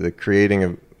honesty, the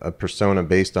creating a persona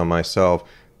based on myself,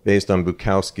 based on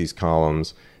Bukowski's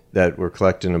columns that were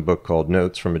collected in a book called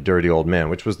Notes from a Dirty Old Man,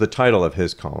 which was the title of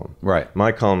his column. Right.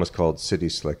 My column was called City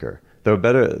Slicker. Though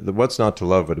What's Not to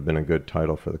Love would have been a good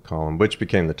title for the column, which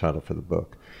became the title for the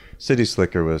book. City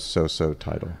Slicker was so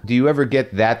title. Do you ever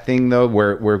get that thing though,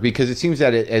 where because it seems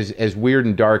that as weird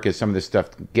and dark as some of this stuff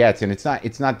gets, and it's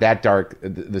not that dark,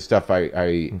 the stuff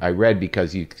I read,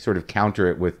 because you sort of counter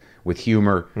it with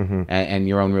humor and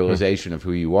your own realization of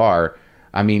who you are.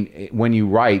 I mean, when you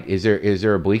write, is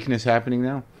there a bleakness happening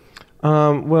now?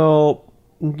 Well,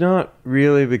 not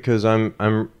really, because I'm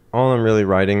all I'm really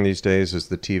writing these days is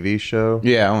the TV show.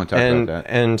 Yeah, I want to talk about that.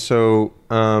 And so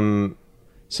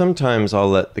sometimes I'll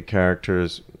let the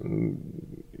characters,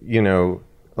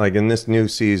 like in this new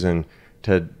season,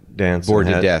 Ted Danson Bored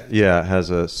to death. Yeah, has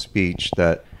a speech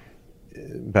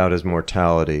about his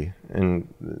mortality,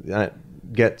 and that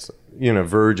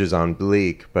verges on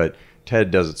bleak, but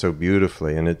Ted does it so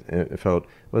beautifully, and it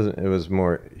was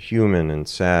more human and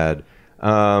sad.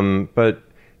 But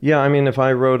yeah, I mean, if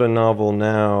I wrote a novel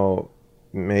now,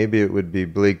 maybe it would be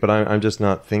bleak, but I'm just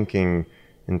not thinking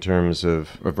in terms of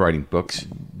writing books.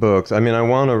 I mean, I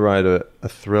want to write a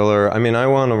thriller. I mean, I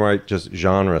want to write just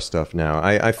genre stuff now.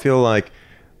 I feel like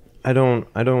I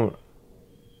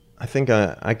think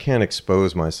I can't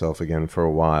expose myself again for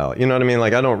a while. You know what I mean?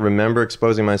 Like, I don't remember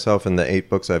exposing myself in the 8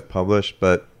 books I've published,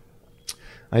 but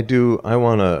I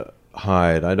want to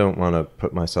hide. I don't want to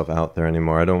put myself out there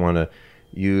anymore. I don't want to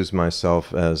use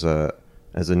myself as a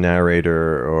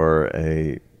narrator or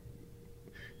a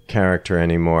character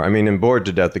anymore. I mean, in Bored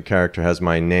to Death, the character has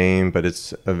my name, but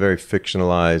it's a very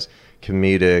fictionalized,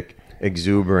 comedic,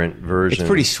 exuberant version. It's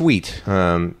pretty sweet.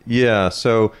 Yeah,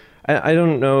 so I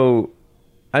don't know.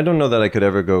 I don't know that I could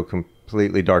ever go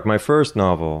completely dark. My first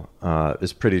novel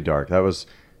is pretty dark. I was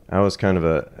kind of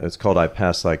it's called I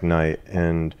Pass Like Night,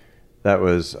 and I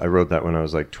wrote that when I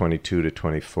was like 22 to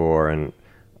 24, and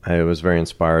I was very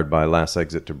inspired by Last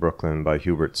Exit to Brooklyn by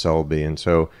Hubert Selby, and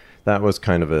so that was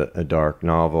kind of a dark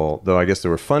novel, though I guess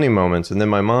there were funny moments. And then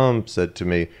my mom said to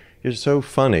me, "You're so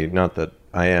funny." Not that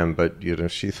I am, but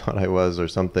she thought I was or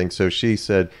something. So she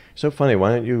said, "So funny,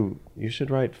 why don't you should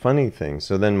write funny things."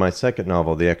 So then my second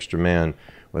novel, The Extra Man,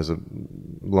 was a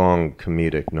long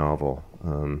comedic novel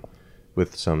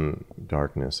with some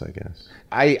darkness, I guess.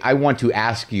 I want to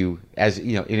ask you, as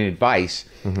in advice,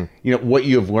 what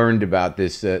you have learned about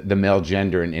this, the male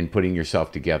gender and putting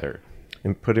yourself together.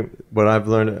 And putting what I've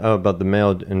learned about the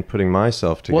male and putting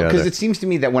myself together. Well, because it seems to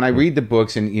me that when I read the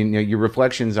books and your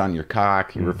reflections on your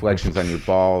cock, your reflections on your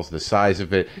balls, the size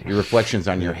of it, your reflections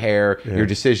on your hair, your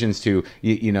decisions to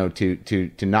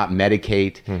to not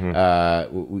medicate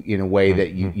in a way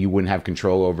that you wouldn't have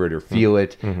control over it or feel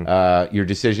it, your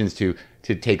decisions to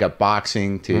take up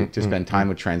boxing, to spend time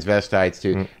with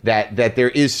transvestites, that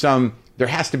there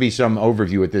has to be some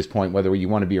overview at this point, whether you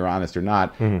want to be honest or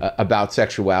not, about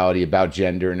sexuality, about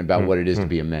gender, and about what it is to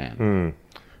be a man.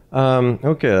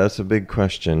 Okay, that's a big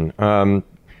question.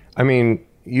 I mean,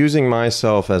 using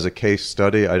myself as a case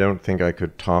study, I don't think I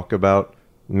could talk about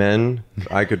men.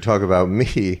 I could talk about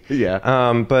me.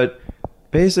 Yeah. But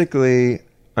basically,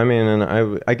 I mean, and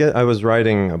I was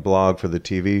writing a blog for the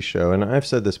TV show, and I've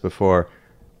said this before.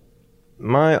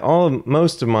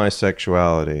 Most of my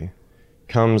sexuality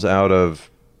comes out of,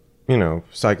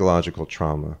 psychological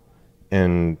trauma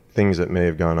and things that may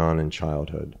have gone on in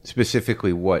childhood.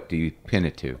 Specifically, what do you pin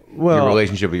it to? Well, your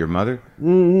relationship with your mother?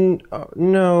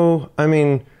 No, I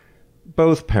mean,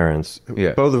 both parents,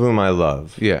 both of whom I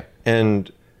love. Yeah.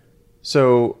 And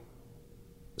so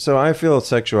I feel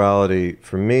sexuality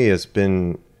for me has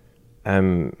been,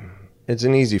 it's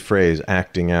an easy phrase,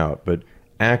 acting out, but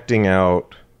acting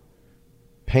out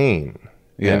pain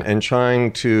and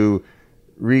trying to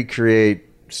recreate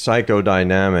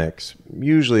psychodynamics,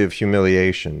 usually of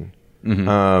humiliation,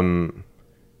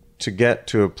 to get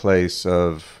to a place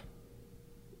of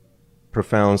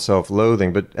profound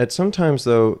self-loathing. But sometimes,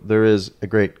 though, there is a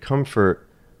great comfort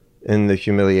in the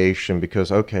humiliation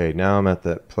because, okay, now I'm at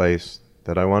that place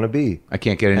that I want to be. I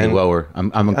can't get any lower.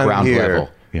 I'm on ground level.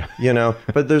 Yeah.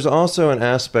 But there's also an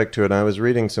aspect to it. I was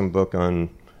reading some book on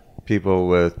people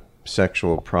with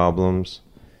sexual problems,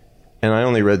 and I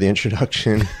only read the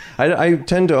introduction. I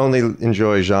tend to only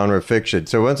enjoy genre fiction,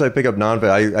 so once I pick up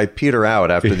nonfiction, I peter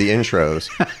out after the intros.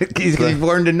 You've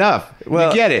learned enough. Well,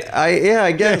 you get it.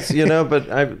 I guess, but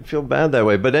I feel bad that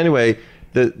way. But anyway,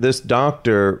 this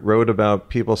doctor wrote about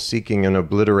people seeking an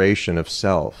obliteration of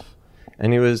self,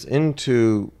 and he was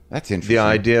into the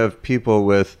idea of people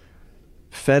with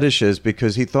fetishes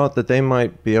because he thought that they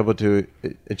might be able to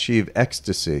achieve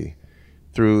ecstasy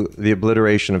through the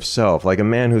obliteration of self, like a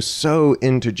man who's so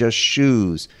into just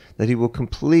shoes that he will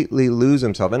completely lose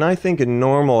himself. And I think in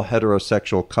normal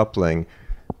heterosexual coupling,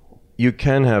 you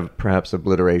can have perhaps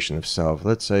obliteration of self.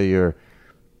 Let's say you're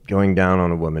going down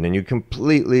on a woman and you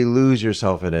completely lose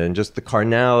yourself in it, and just the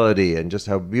carnality and just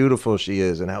how beautiful she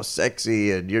is and how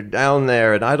sexy, and you're down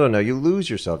there, and I don't know, you lose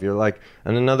yourself. You're like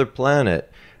on another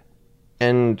planet.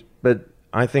 But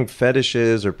I think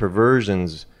fetishes or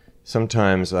perversions,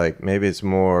 sometimes, like, maybe it's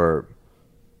more,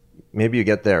 maybe you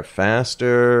get there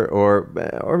faster,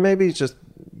 or maybe it's just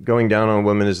going down on a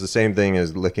woman is the same thing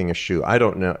as licking a shoe. I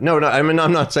don't know. No, I mean,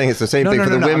 I'm not saying it's the same thing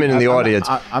for the women in the audience,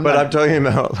 but I'm talking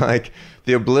about, like,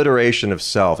 the obliteration of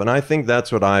self. And I think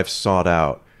that's what I've sought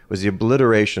out, was the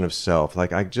obliteration of self.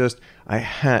 Like, I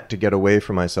had to get away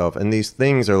from myself. And these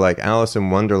things are like Alice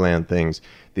in Wonderland things,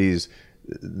 the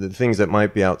things that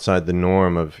might be outside the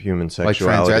norm of human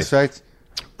sexuality. Like transvestites?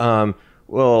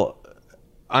 Well,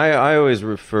 I always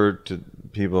referred to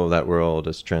people of that world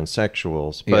as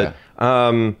transsexuals, but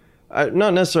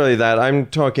not necessarily that. I'm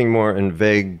talking more in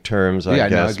vague terms, I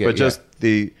guess. Just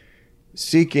the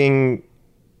seeking,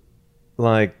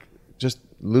 like, just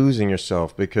losing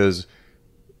yourself because,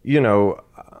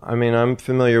 I mean, I'm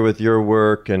familiar with your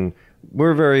work, and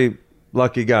we're very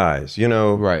lucky guys,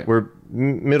 Right. We're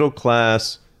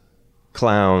middle-class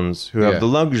clowns who have the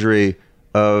luxury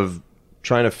of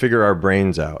trying to figure our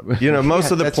brains out.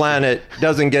 Most of the planet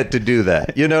doesn't get to do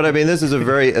that. You know what I mean? This is a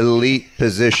very elite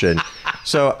position.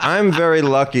 So I'm very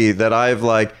lucky that I've,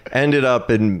 like, ended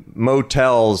up in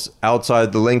motels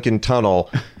outside the Lincoln Tunnel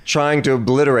trying to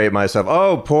obliterate myself.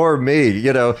 Oh, poor me.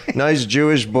 Nice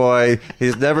Jewish boy.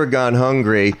 He's never gone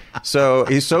hungry. So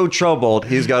he's so troubled,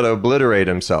 he's got to obliterate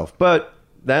himself. But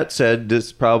that said,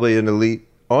 there's probably an elite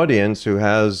audience who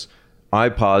has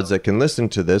iPods that can listen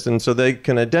to this, and so they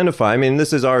can identify. I mean,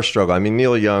 this is our struggle. I mean,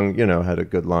 Neil Young, had a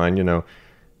good line,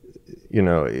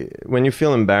 when you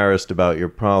feel embarrassed about your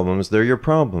problems, they're your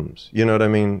problems. You know what I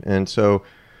mean? And so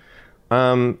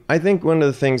I think one of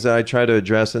the things that I try to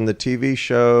address in the TV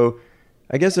show,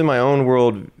 I guess in my own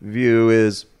world view,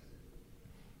 is,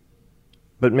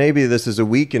 but maybe this is a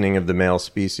weakening of the male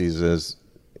species as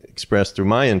expressed through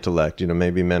my intellect.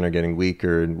 Maybe men are getting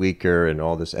weaker and weaker, and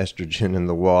all this estrogen in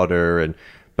the water,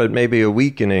 but maybe a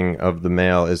weakening of the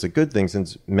male is a good thing,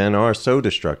 since men are so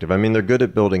destructive. I mean, they're good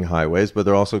at building highways, but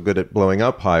they're also good at blowing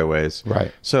up highways.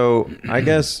 Right. So I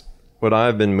guess what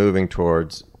I've been moving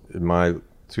towards in my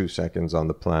 2 seconds on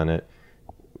the planet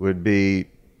would be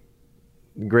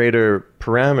greater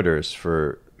parameters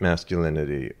for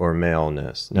masculinity or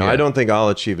maleness. Now, I don't think I'll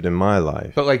achieve it in my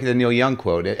life. But like the Neil Young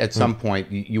quote, at some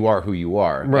point, you are who you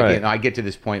are. Right. Again, I get to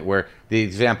this point where the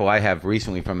example I have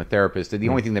recently from a therapist, the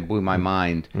only thing that blew my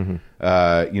mind,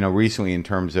 recently in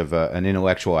terms of an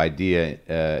intellectual idea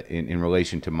in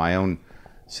relation to my own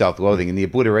self-loathing, and the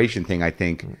obliteration thing, I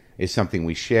think, is something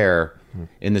we share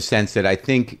in the sense that I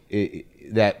think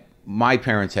that my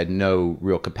parents had no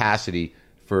real capacity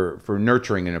for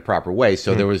nurturing in a proper way.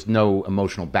 So there was no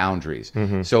emotional boundaries.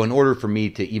 So in order for me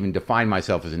to even define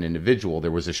myself as an individual,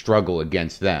 there was a struggle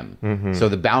against them. So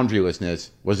the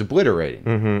boundarylessness was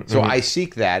obliterating. So I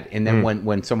seek that, and then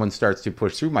when someone starts to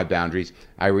push through my boundaries,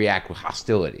 I react with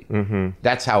hostility.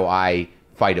 That's how I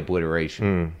fight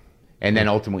obliteration. And then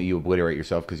ultimately you obliterate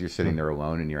yourself because you're sitting there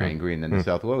alone and you're angry, and then the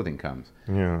self-loathing comes.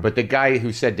 But the guy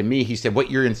who said to me, he said,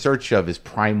 what you're in search of is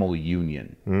primal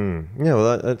union. Yeah,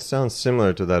 well, that sounds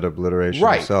similar to that obliteration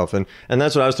of self. And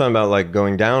that's what I was talking about, like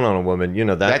going down on a woman. You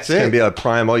know, that's going to be a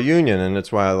primal union, and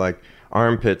that's why I like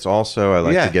armpits also. I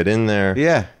like to get in there.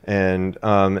 Yeah. And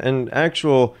I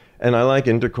like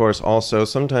intercourse also.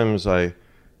 Sometimes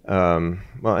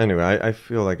well, anyway, I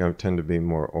feel like I tend to be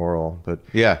more oral, but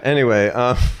anyway,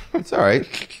 it's all right.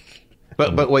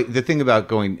 But wait, the thing about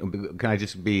going, can I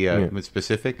just be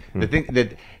specific? The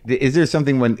thing is there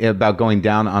something about going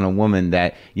down on a woman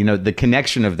that, you know, the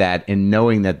connection of that and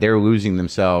knowing that they're losing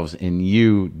themselves and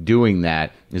you doing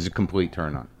that is a complete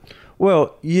turn on.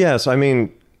 Well, yes. I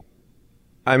mean,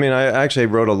 I actually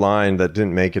wrote a line that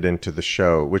didn't make it into the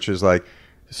show, which is like,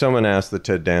 someone asked the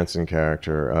Ted Danson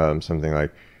character something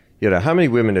like, you know, how many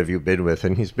women have you been with?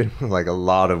 And he's been with like a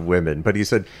lot of women. But he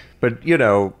said, but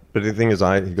the thing is,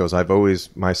 he goes,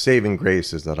 my saving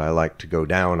grace is that I like to go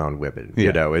down on women.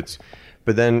 You know,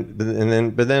 but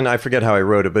then I forget how I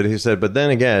wrote it, but he said, but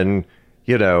then again,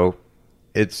 you know,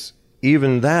 it's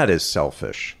even that is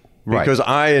selfish. Because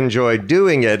I enjoy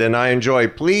doing it and I enjoy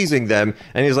pleasing them.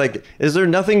 And he's like, is there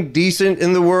nothing decent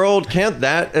in the world? Can't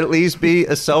that at least be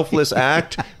a selfless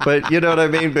act? But you know what I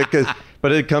mean?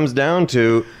 But it comes down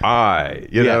to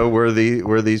you know, we're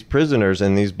these prisoners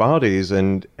in these bodies,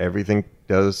 and everything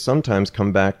does sometimes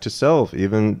come back to self,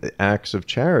 even acts of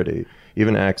charity,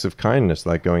 even acts of kindness,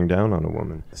 like going down on a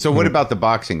woman. So what about the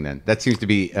boxing then? That seems to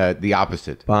be the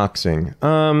opposite. Boxing.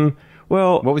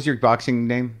 Well, what was your boxing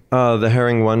name? The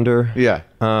Herring Wonder. Yeah.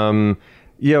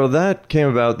 Well, that came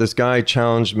about. This guy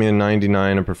challenged me in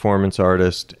 '99, a performance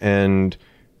artist, and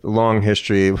long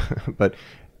history. But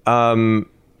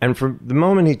and from the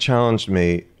moment he challenged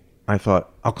me, I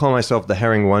thought, I'll call myself the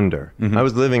Herring Wonder. I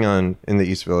was living in the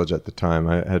East Village at the time.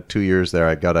 I had 2 years there.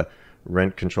 I got a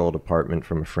rent-controlled apartment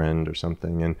from a friend or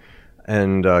something,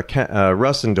 and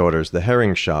Russ and Daughters, the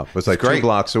herring shop, was like 2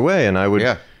 blocks away, and I would.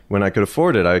 Yeah. When I could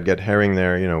afford it, I'd get herring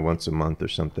there, you know, once a month or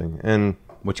something. And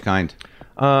which kind?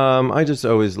 I just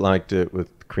always liked it with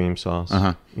cream sauce.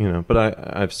 You know, but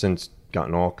I've since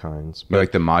gotten all kinds. But, you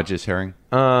like the Majas herring?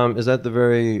 Is that the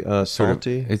very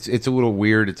salty? It's a little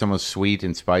weird. It's almost sweet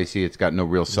and spicy. It's got no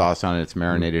real sauce on it. It's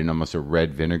marinated in almost a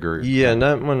red vinegar. Yeah, and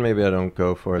that one maybe I don't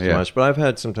go for as much. But I've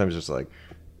had sometimes just like,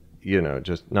 you know,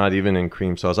 just not even in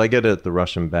cream sauce. I get it at the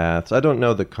Russian baths. I don't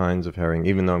know the kinds of herring,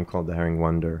 even though I'm called the Herring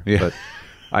Wonder. Yeah. But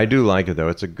I do like it, though.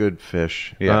 It's a good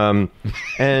fish. Yeah.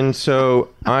 And so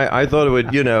I thought it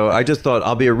would, you know, I just thought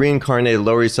I'll be a reincarnated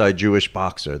Lower East Side Jewish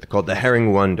boxer called the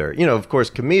Herring Wonder. You know, of course,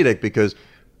 comedic because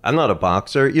I'm not a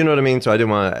boxer. You know what I mean? So I didn't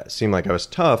want to seem like I was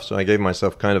tough. So I gave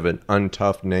myself kind of an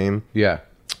untough name. Yeah.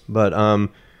 But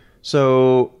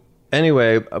so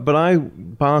anyway, but I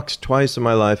boxed twice in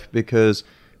my life because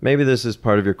maybe this is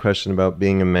part of your question about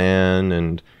being a man.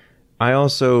 And I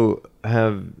also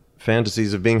have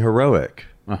fantasies of being heroic.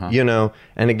 You know,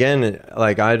 and again,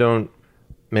 like I don't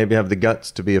maybe have the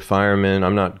guts to be a fireman.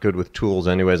 I'm not good with tools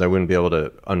anyways. I wouldn't be able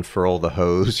to unfurl the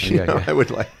hose. You know? I would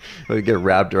get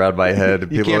wrapped around my head.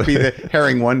 And you can't be the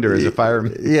Herring Wonder as a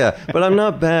fireman. Yeah, but I'm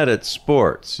not bad at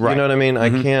sports. You know what I mean? I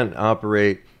can't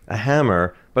operate a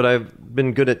hammer, but I've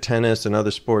been good at tennis and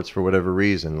other sports for whatever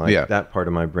reason. Like that part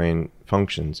of my brain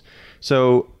functions.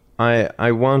 So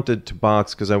I wanted to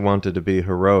box because I wanted to be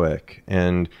heroic,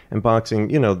 and boxing,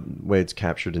 you know, the way it's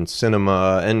captured in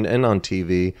cinema and on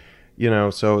TV, you know,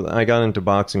 so I got into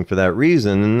boxing for that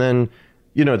reason. And then,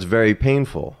 you know, it's very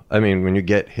painful. I mean, when you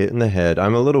get hit in the head,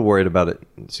 I'm a little worried about it.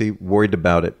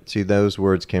 See, those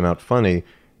words came out funny,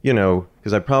 you know,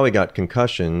 because I probably got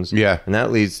concussions. Yeah. And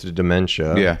that leads to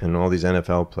dementia. Yeah. And all these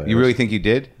NFL players. You really think you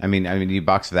did? I mean, you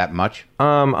boxed that much?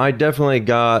 I definitely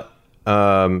got...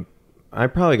 I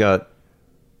probably got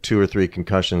 2 or 3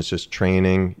 concussions just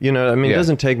training. You know, I mean, it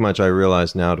doesn't take much, I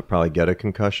realize now, to probably get a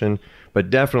concussion. But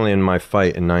definitely in my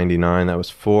fight in '99, that was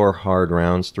 4 hard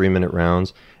rounds, 3-minute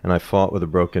rounds. And I fought with a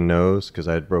broken nose because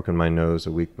I had broken my nose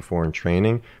a week before in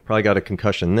training. Probably got a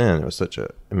concussion then. It was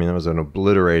that was an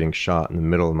obliterating shot in the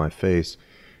middle of my face.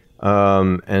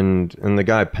 And the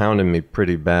guy pounded me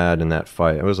pretty bad in that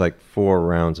fight. It was like 4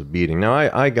 rounds of beating. Now,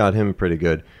 I got him pretty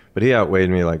good. But he outweighed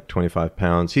me like 25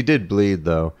 pounds. He did bleed,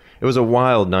 though. It was a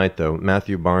wild night, though.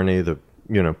 Matthew Barney, the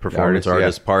performance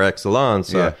artist par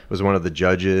excellence, was one of the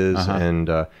judges. And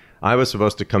I was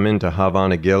supposed to come into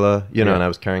Havana Gilla, and I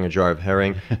was carrying a jar of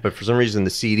herring, but for some reason the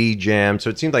CD jammed, so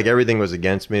it seemed like everything was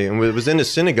against me. And it was in a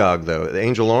synagogue, though, the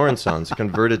Angel Lawrence, a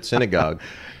converted synagogue.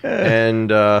 And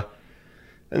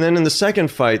then in the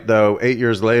second fight, though, 8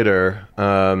 years later,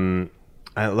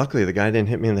 luckily the guy didn't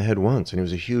hit me in the head once, and he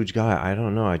was a huge guy. I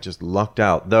don't know, I just lucked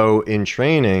out. Though in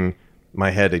training, my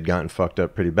head had gotten fucked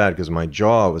up pretty bad because my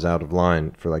jaw was out of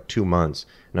line for like 2 months.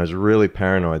 And I was really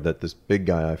paranoid that this big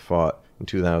guy I fought in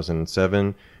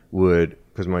 2007 would,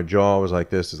 because my jaw was like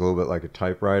this, is a little bit like a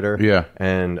typewriter. Yeah.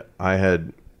 And I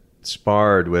had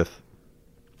sparred with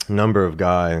a number of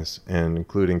guys, and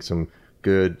including some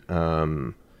good,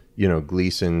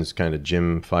 Gleason's kind of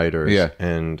gym fighters. Yeah.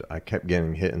 And I kept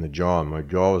getting hit in the jaw, and my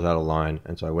jaw was out of line.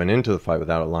 And so I went into the fight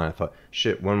without a line. I thought,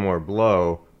 shit, one more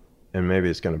blow and maybe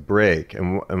it's going to break.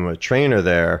 And I'm a trainer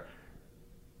there,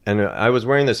 and I was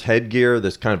wearing this headgear,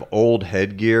 this kind of old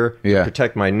headgear to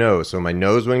protect my nose, so my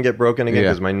nose wouldn't get broken again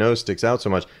because my nose sticks out so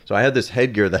much. So I had this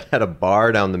headgear that had a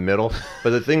bar down the middle,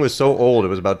 but the thing was so old. It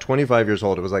was about 25 years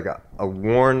old. It was like a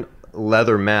worn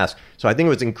leather mask. So I think it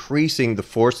was increasing the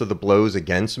force of the blows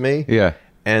against me. Yeah.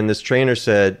 And this trainer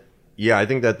said, yeah, I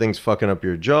think that thing's fucking up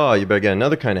your jaw. You better get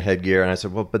another kind of headgear. And I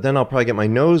said, well, but then I'll probably get my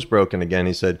nose broken again.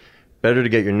 He said, better to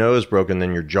get your nose broken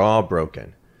than your jaw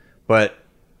broken. But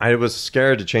I was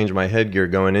scared to change my headgear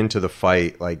going into the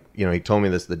fight. Like, he told me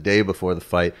this the day before the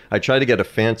fight. I tried to get a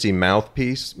fancy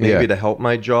mouthpiece maybe to help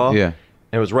my jaw. Yeah.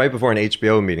 And it was right before an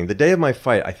HBO meeting. The day of my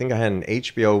fight, I think I had an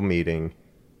HBO meeting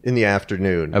in the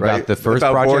afternoon. About the first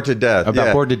about project? Bored to Death.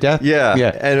 About Bored to Death? Yeah.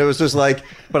 Yeah. And it was just like,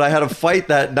 but I had a fight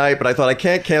that night, but I thought I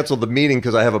can't cancel the meeting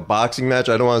because I have a boxing match.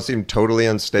 I don't want to seem totally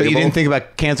unstable. But you didn't think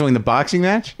about canceling the boxing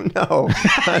match? No.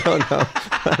 I don't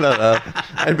know.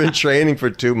 I'd been training for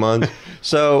 2 months.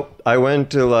 So I went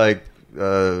to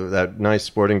that nice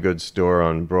sporting goods store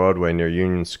on Broadway near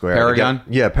Union Square. Paragon?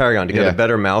 Paragon, to get a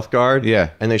better mouth guard.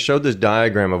 Yeah. And they showed this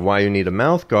diagram of why you need a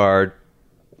mouth guard,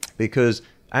 because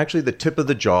actually the tip of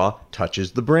the jaw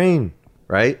touches the brain,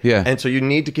 right? Yeah. And so you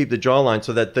need to keep the jawline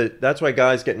so that that's why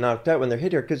guys get knocked out when they're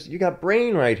hit here, because you got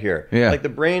brain right here. Yeah. Like the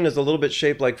brain is a little bit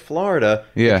shaped like Florida.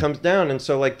 Yeah. It comes down, and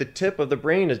so like the tip of the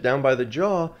brain is down by the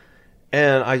jaw.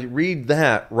 And I read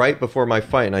that right before my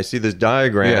fight, and I see this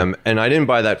diagram, and I didn't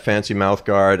buy that fancy mouth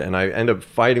guard, and I end up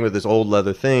fighting with this old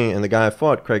leather thing, and the guy I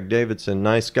fought, Craig Davidson,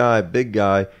 nice guy, big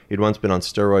guy, he'd once been on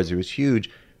steroids, he was huge.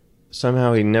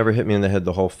 Somehow he never hit me in the head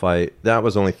the whole fight. That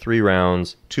was only 3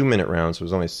 rounds, 2-minute rounds, so it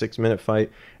was only a 6-minute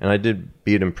fight, and I did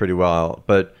beat him pretty well.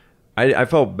 But I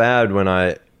felt bad when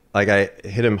I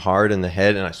hit him hard in the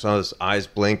head, and I saw his eyes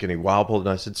blink, and he wobbled, and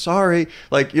I said, sorry.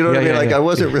 Like, you know what I mean? I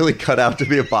wasn't really cut out to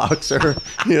be a boxer,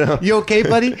 You okay,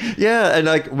 buddy? Yeah, and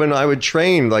like when I would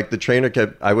train, like the trainer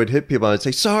I would hit people, and I'd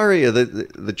say, sorry. And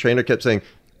the trainer kept saying,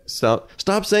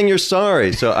 stop saying you're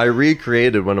sorry. So I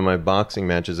recreated one of my boxing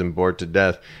matches in Bored to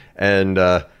Death, and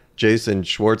Jason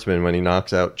Schwartzman, when he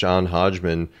knocks out John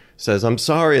Hodgman, says, I'm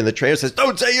sorry. And the trainer says,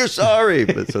 don't say you're sorry.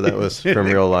 But so that was from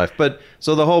real life. But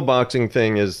so the whole boxing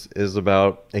thing is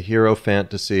about a hero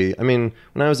fantasy. I mean,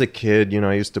 when I was a kid,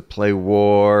 I used to play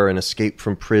war and escape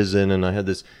from prison. And I had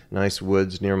this nice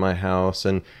woods near my house.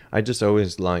 And I just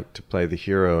always liked to play the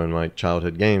hero in my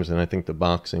childhood games. And I think the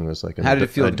boxing was like an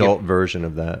adult version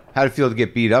of that. How did it feel to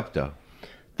get beat up, though?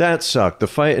 That sucked. The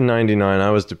fight in '99, I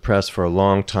was depressed for a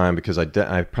long time because I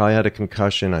probably had a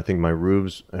concussion. I think my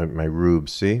ribs were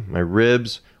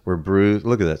bruised.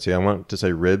 Look at that. See, I want to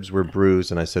say ribs were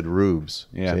bruised, and I said rubes.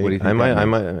 Yeah, see? what do you think? I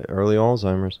might early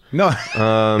Alzheimer's. No.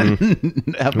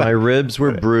 My ribs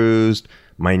were bruised.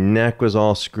 My neck was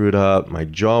all screwed up. My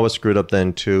jaw was screwed up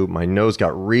then too. My nose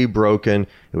got re-broken.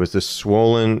 It was this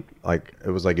swollen,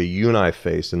 it was like a uni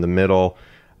face in the middle.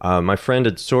 My friend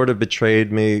had sort of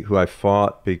betrayed me, who I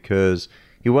fought, because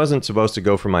he wasn't supposed to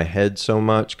go for my head so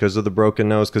much because of the broken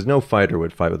nose, because no fighter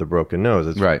would fight with a broken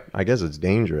nose. Right. I guess it's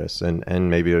dangerous.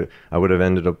 And maybe I would have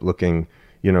ended up looking,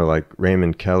 like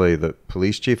Raymond Kelly, the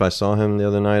police chief. I saw him the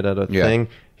other night at a thing.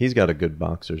 He's got a good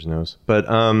boxer's nose. But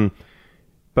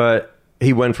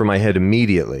he went for my head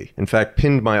immediately. In fact,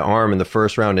 pinned my arm in the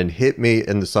first round and hit me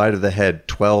in the side of the head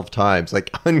 12 times,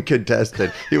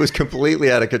 uncontested. He was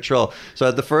completely out of control. So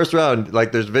at the first round,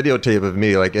 there's videotape of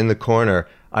me, in the corner.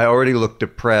 I already looked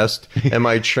depressed. And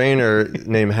my trainer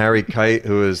named Harry Kite,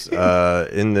 who is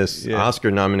in this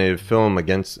Oscar-nominated film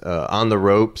against On the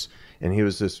Ropes, and he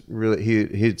was this really,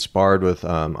 he'd sparred with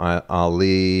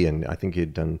Ali, and I think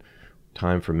he'd done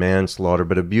time for manslaughter,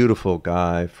 but a beautiful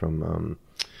guy from...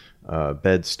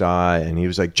 Bed-Stuy, and he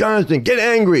was like, Jonathan, get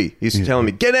angry. He's telling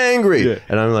me, get angry.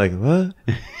 And I'm like, what?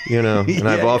 And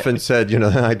I've often said,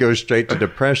 I go straight to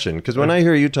depression. Because when I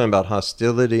hear you talking about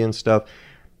hostility and stuff,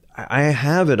 I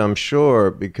have it, I'm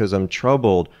sure, because I'm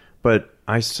troubled, but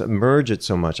I submerge it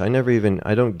so much. I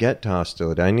don't get to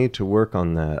hostility. I need to work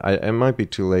on that. It might be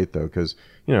too late though, because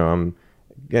I'm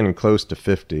getting close to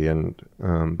 50, and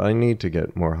but I need to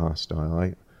get more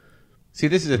hostile. See,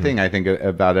 this is the thing I think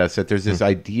about us, that there's this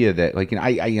idea that, like,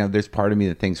 I there's part of me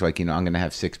that thinks, like, I'm going to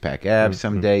have 6-pack abs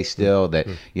someday still, that,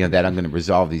 that I'm going to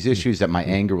resolve these issues, that my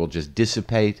anger will just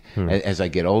dissipate as I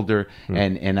get older.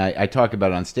 And I talk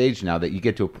about it on stage now, that you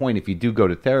get to a point, if you do go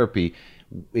to therapy,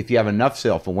 if you have enough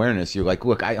self-awareness, you're like,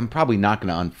 look, I'm probably not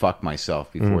going to unfuck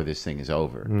myself before this thing is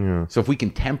over. Yeah. So if we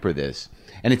can temper this,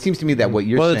 and it seems to me that what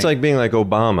you're saying... Well, it's like being like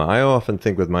Obama. I often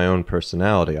think with my own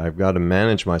personality, I've got to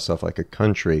manage myself like a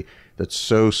country that's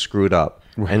so screwed up.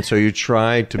 Right. And so you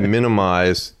try to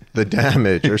minimize the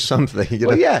damage or something.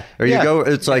 Well, yeah. Or you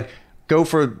like, go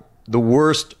for the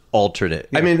worst alternate.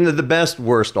 Yeah. I mean, the best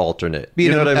worst alternate. Be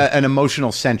an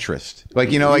emotional centrist. Like,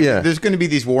 there's going to be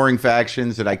these warring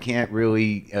factions that I can't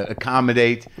really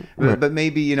accommodate. But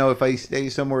maybe, if I stay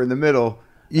somewhere in the middle,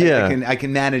 I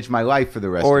can manage my life for the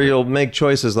rest of it. Or you'll make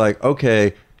choices like,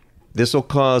 okay, this will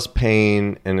cause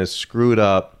pain and is screwed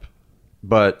up,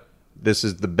 but this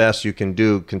is the best you can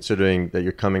do considering that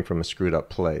you're coming from a screwed up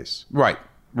place. Right.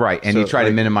 And you try to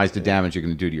minimize the damage you're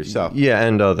going to do to yourself. Yeah,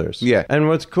 and others. Yeah. And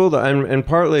what's cool, and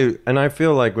partly, and I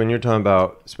feel like when you're talking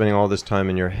about spending all this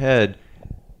time in your head,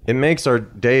 it makes our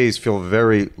days feel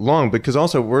very long, because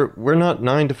also we're not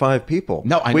 9 to 5 people.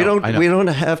 No, I know. We don't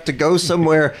have to go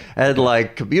somewhere and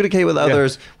like communicate with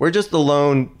others. Yeah. We're just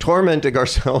alone, tormenting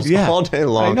ourselves all day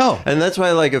long. I know. And that's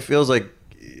why like it feels like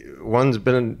one's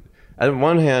been... On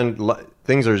one hand,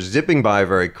 things are zipping by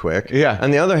very quick. Yeah. On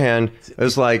the other hand,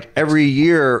 it's like every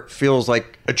year feels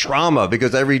like a trauma,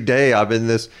 because every day I'm in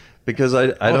this, because I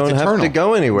don't have to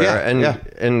go anywhere. Yeah,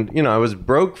 and I was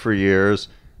broke for years,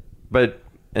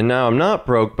 and now I'm not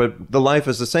broke, but the life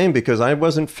is the same because I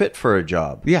wasn't fit for a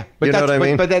job. Yeah. But you know what I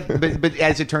mean? But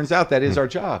as it turns out, that is our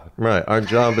job. Right. Our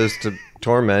job is to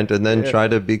torment and then try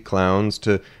to be clowns,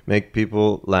 to make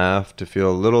people laugh, to feel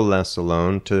a little less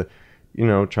alone, to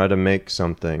try to make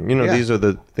something. These are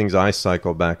the things I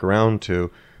cycle back around to.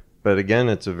 But again,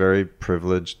 it's a very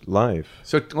privileged life.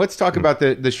 So let's talk about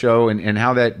the show and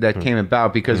how that came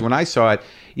about. Because when I saw it,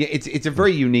 it's a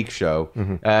very unique show.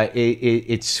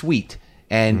 It's sweet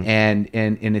and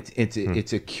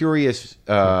it's a curious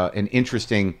and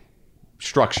interesting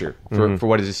structure for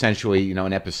what is essentially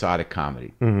an episodic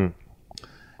comedy.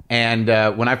 And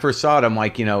when I first saw it, I'm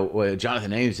like,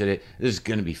 Jonathan Ames did it. This is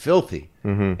going to be filthy.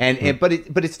 But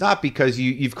it's not, because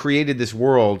you've created this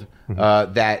world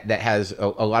that has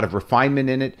a lot of refinement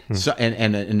in it,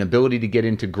 and an ability to get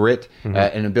into grit,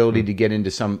 an ability to get into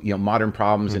some modern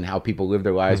problems and how people live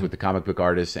their lives with the comic book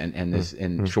artist and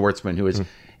Schwartzman, who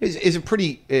is a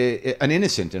pretty an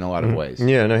innocent in a lot of ways.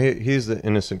 Yeah, no, he's the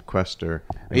innocent quester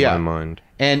in my mind.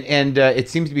 And it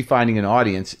seems to be finding an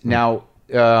audience now.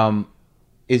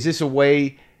 Is this a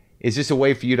way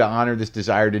for you to honor this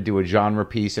desire to do a genre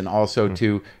piece, and also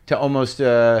to almost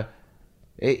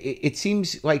it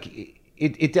seems like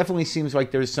it definitely seems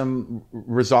like there's some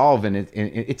resolve in it.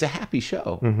 It's a happy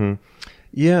show.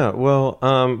 Yeah, well,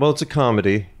 it's a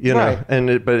comedy, right. and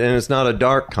it's not a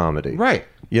dark comedy, right?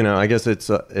 I guess it's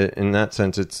in that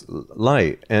sense it's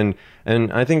light, and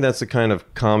I think that's the kind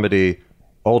of comedy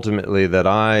ultimately that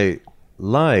I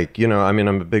like. I'm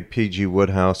a big P.G.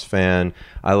 Wodehouse fan.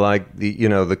 I like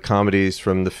the comedies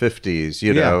from the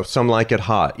 50s, Some Like It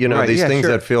Hot, right. These things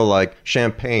sure. that feel like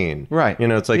champagne. Right.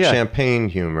 It's like champagne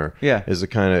humor is the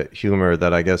kind of humor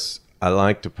that I guess I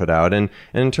like to put out. And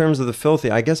in terms of the filthy,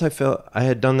 I guess I felt I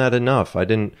had done that enough. I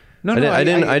didn't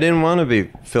want to be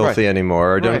filthy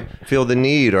anymore, or don't feel the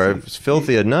need, or it's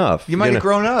filthy enough. You might have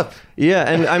grown up. Yeah,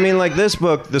 and I mean, like this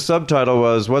book, the subtitle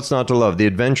was "What's Not to Love: The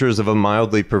Adventures of a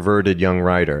Mildly Perverted Young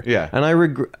Writer." Yeah, and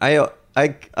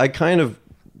I kind of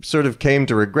sort of came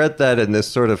to regret that in this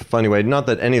sort of funny way. Not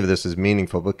that any of this is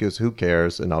meaningful, because who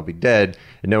cares? And I'll be dead,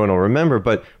 and no one will remember.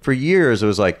 But for years, it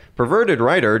was like, perverted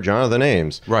writer Jonathan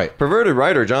Ames. Right. Perverted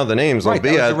writer Jonathan Ames will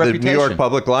be at the New York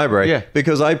Public Library. Yeah.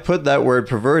 Because I put that word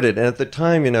perverted. And at the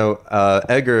time,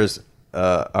 Eggers,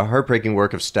 a heartbreaking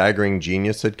work of staggering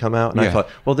genius had come out. And I thought,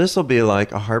 well, this will be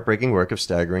like a heartbreaking work of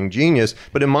staggering genius.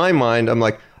 But in my mind, I'm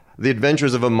like, The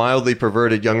Adventures of a Mildly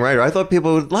Perverted Young Writer. I thought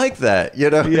people would like that,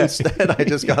 Instead, I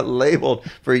just got labeled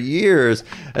for years,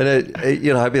 and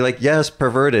I'd be like, yes,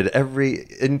 perverted. Every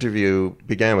interview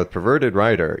began with perverted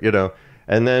writer,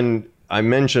 and then I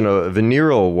mentioned a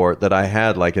venereal wart that I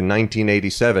had like in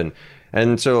 1987,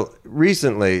 and so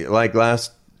recently, like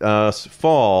last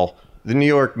fall, the New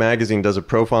York Magazine does a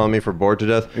profile on me for Bored to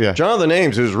Death. Yeah. Jonathan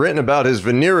Ames, who's written about his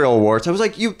venereal warts. I was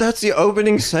like, that's the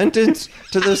opening sentence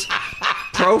to this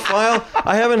profile?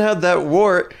 I haven't had that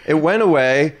wart. It went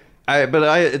away.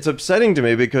 It's upsetting to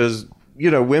me because,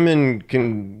 women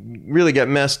can really get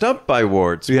messed up by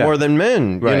warts more than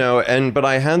men, Right. but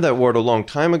I had that wart a long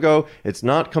time ago. It's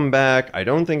not come back. I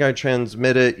don't think I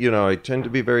transmit it. I tend to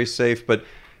be very safe, but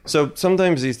so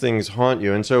sometimes these things haunt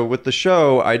you. And so with the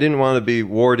show, I didn't want to be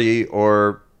warty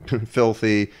or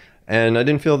filthy, and I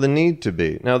didn't feel the need to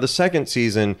be. Now, the second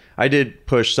season, I did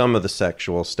push some of the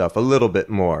sexual stuff a little bit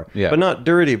more, but not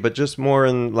dirty, but just more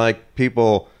in like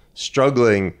people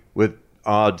struggling with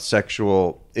odd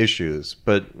sexual issues,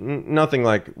 but nothing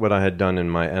like what I had done in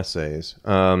my essays.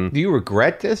 Do you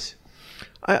regret this?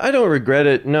 I don't regret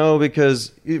it, no,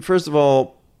 because first of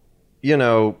all,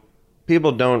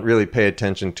 people don't really pay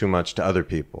attention too much to other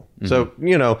people. Mm-hmm.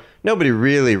 So, nobody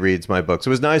really reads my books.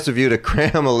 It was nice of you to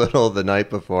cram a little the night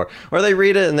before, or they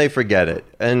read it and they forget it.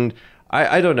 And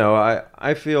I don't know.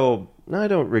 I feel, I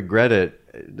don't regret it.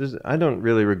 I don't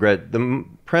really regret. The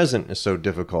present is so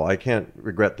difficult. I can't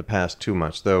regret the past too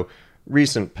much, though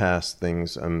recent past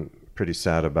things I'm pretty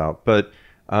sad about. But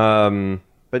no,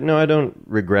 I don't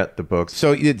regret the books.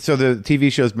 So the TV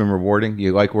show's been rewarding.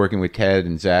 You like working with Ted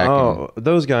and Zach? Oh,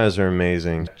 those guys are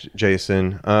amazing.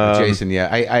 Jason. Jason, yeah.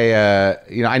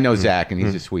 I know Zach, and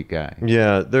he's a sweet guy.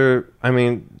 Yeah, the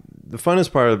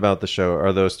funnest part about the show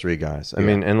are those three guys. I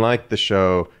mean, and like the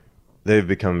show, they've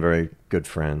become very good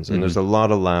friends, and there's a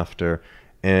lot of laughter,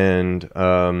 and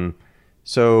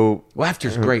so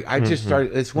laughter's great. I just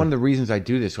started. It's one of the reasons I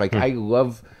do this. Like, I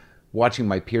love watching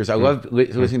my peers. I love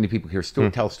listening to people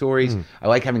tell stories. I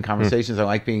like having conversations. I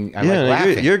like like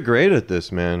laughing. You're great at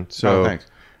this, man. So, thanks.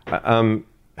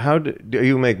 How do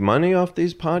you make money off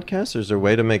these podcasts? Is there a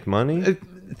way to make money?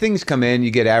 Things come in.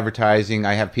 You get advertising.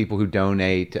 I have people who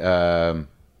donate.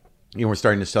 We're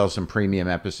starting to sell some premium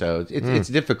episodes. It's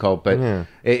difficult, but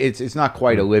it's not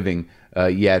quite a living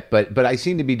yet. But I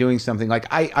seem to be doing something. Like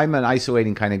I'm an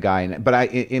isolating kind of guy,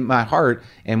 but in my heart,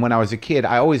 and when I was a kid,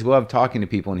 I always loved talking to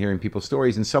people and hearing people's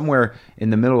stories. And somewhere in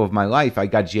the middle of my life, I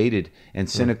got jaded and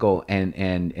cynical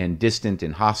and distant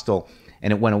and hostile.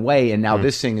 And it went away, and now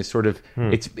this thing is sort of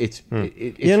it's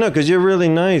because you're really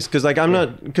nice. Because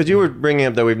because you were bringing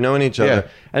up that we've known each other,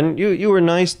 and you were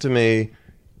nice to me.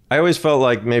 I always felt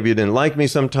like maybe you didn't like me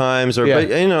sometimes, but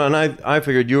and I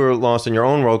figured you were lost in your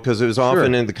own world because it was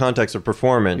often in the context of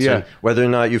performance, and whether or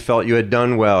not you felt you had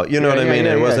done well. You know what I mean?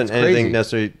 It wasn't anything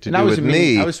necessarily to do with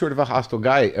me. I was sort of a hostile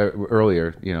guy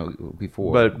earlier,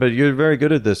 before. But you're very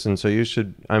good at this, and so you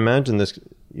should. I imagine this.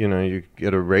 You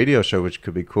get a radio show, which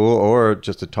could be cool, or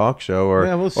just a talk show,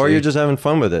 or you're just having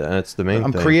fun with it, and that's the main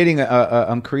thing.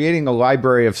 I'm creating a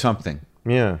library of something.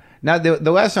 Yeah. Now,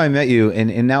 the last time I met you,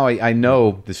 and now I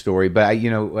know the story, but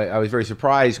I was very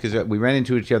surprised because we ran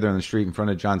into each other on the street in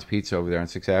front of John's Pizza over there on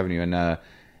 6th Avenue,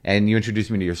 and you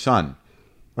introduced me to your son.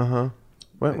 Uh-huh.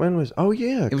 When was? Oh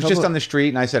yeah, it was just on the street,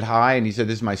 and I said hi, and he said,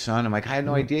 "This is my son." I'm like, I had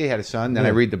no idea he had a son. Then I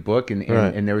read the book, and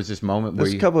there was this moment where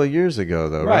a couple of years ago,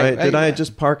 though, right? Did I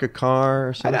just park a car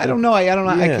or something? I don't know. I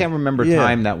can't remember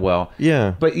time that well.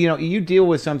 Yeah. But you deal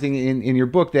with something in your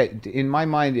book that, in my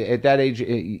mind, at that age,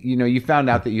 you found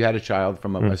out that you had a child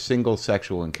from a single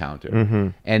sexual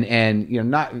encounter, and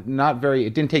not very.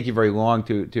 It didn't take you very long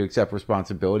to accept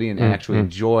responsibility and actually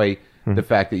enjoy the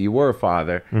fact that you were a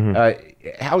father.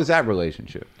 How is that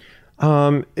relationship?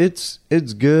 It's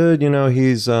good.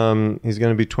 He's going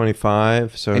to be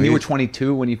 25. So you were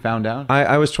 22 when you found out?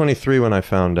 I was 23 when I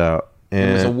found out.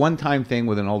 And it was a one-time thing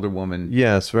with an older woman.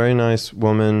 Yes, very nice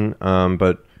woman.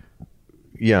 But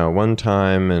yeah, one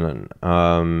time, and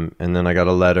then I got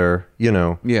a letter.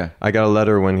 I got a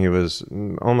letter when he was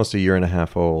almost a year and a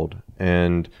half old,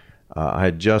 and I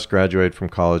had just graduated from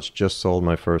college, just sold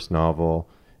my first novel,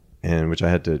 and which I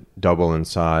had to double in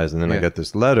size, and then I got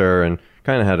this letter and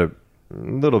kind of had a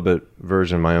little bit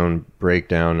version of my own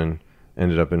breakdown and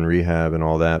ended up in rehab and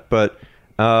all that. But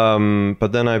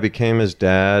then I became his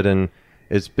dad, and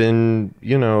it's been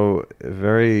a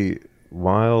very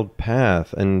wild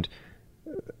path, and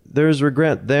there's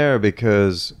regret there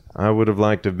because I would have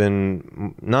liked to have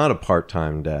been not a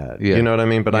part-time dad. You know what I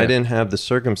mean? But I didn't have the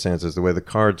circumstances, the way the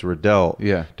cards were dealt,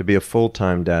 to be a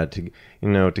full-time dad, to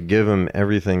give him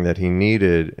everything that he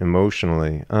needed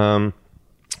emotionally.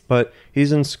 But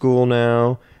he's in school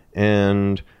now,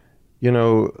 and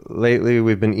lately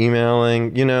we've been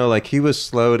emailing. Like he was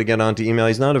slow to get onto email.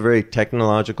 He's not a very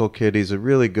technological kid. He's a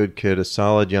really good kid, a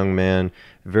solid young man,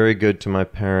 very good to my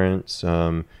parents.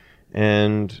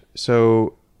 And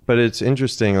so, but it's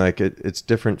interesting, like it's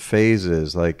different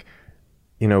phases. Like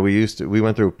we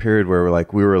went through a period where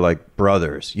we were like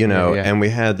brothers, and we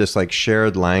had this like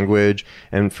shared language.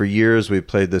 And for years we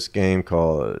played this game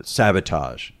called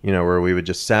Sabotage, where we would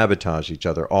just sabotage each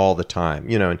other all the time,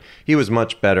 and he was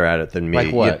much better at it than me.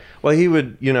 Like what? Well, he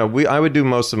would, I would do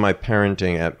most of my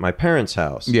parenting at my parents'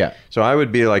 house. Yeah. So I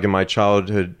would be like in my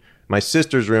childhood, my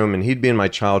sister's room, and he'd be in my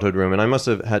childhood room. And I must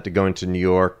have had to go into New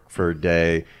York for a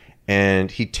day,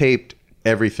 and he taped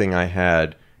everything I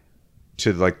had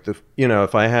to like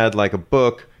if I had like a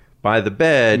book by the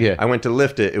bed, I went to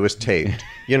lift it, it was taped.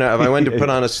 If I went to put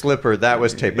on a slipper, that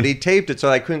was taped. But he taped it so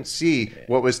I couldn't see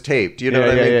what was taped. You know what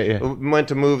I mean? Went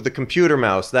to move the computer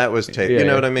mouse, that was taped. You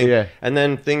know what I mean? Yeah. And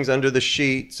then things under the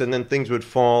sheets, and then things would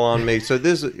fall on me. So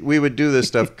we would do this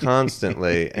stuff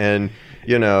constantly, and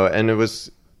and it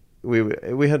was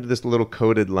we had this little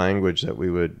coded language that we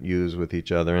would use with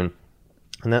each other, and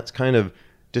that's kind of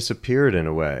disappeared in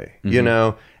a way,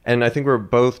 and I think we're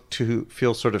both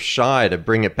feel sort of shy to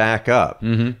bring it back up.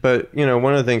 But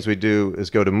one of the things we do is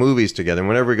go to movies together, and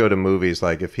whenever we go to movies,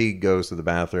 like if he goes to the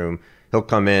bathroom, he'll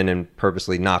come in and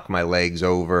purposely knock my legs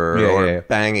over or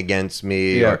bang against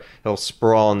me, or he'll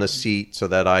sprawl on the seat so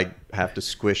that I have to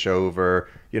squish over.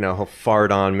 He'll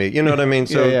fart on me. You know what I mean?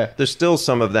 So there's still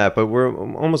some of that, but we're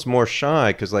almost more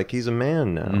shy because like he's a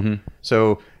man now.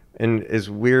 So. And it's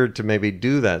weird to maybe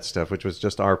do that stuff, which was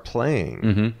just our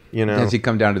playing. Does he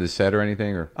come down to the set or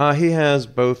anything? Or he has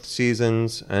both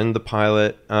seasons and the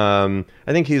pilot. I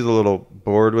think he's a little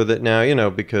bored with it now,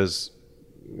 because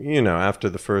after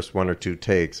the first one or two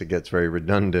takes, it gets very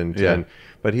redundant. Yeah.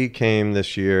 But he came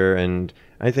this year, and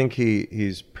I think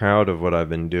he's proud of what I've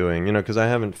been doing. Because I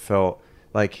haven't felt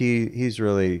like he's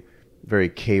really very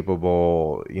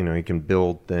capable, he can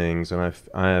build things, and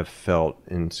I have felt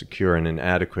insecure and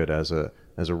inadequate as a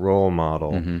role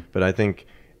model. But I think,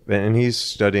 and he's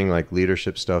studying like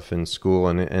leadership stuff in school,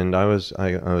 and I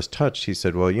was touched. He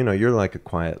said, well, you're like a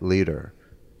quiet leader,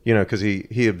 because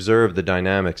he observed the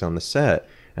dynamics on the set,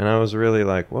 and I was really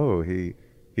like, whoa, he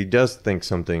does think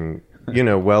something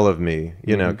well of me,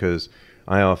 because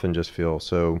I often just feel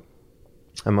so.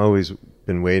 I'm always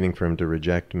been waiting for him to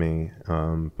reject me,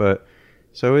 but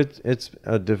so it's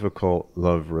a difficult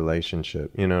love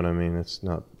relationship, you know what I mean? It's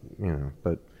not,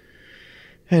 but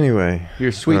anyway, you're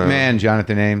a sweet man,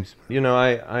 Jonathan Ames.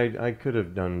 I could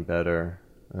have done better,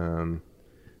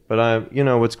 but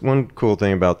what's one cool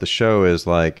thing about the show is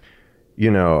like,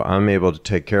 I'm able to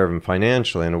take care of him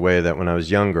financially in a way that when I was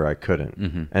younger I couldn't,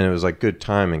 and it was like good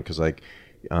timing because like.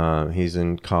 He's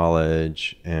in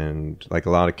college, and like a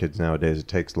lot of kids nowadays, it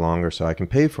takes longer, so I can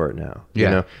pay for it now.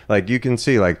 Like you can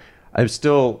see, like I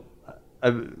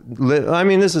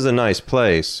mean, this is a nice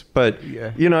place, but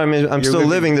I'm still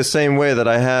living the same way that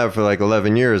I have for like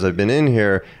 11 years. I've been in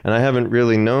here, and I haven't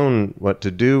really known what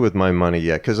to do with my money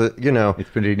yet, because it's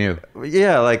pretty new.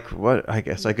 Yeah, like what? I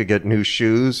guess I could get new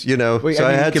shoes. Well, so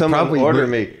I had someone order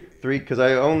me. 3 because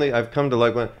I've come to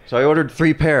like one, so I ordered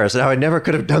 3 pairs. Now I never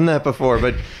could have done that before,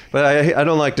 but I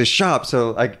don't like to shop,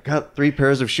 so I got 3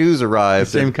 pairs of shoes arrived.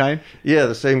 The same kind? Yeah,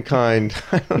 the same kind.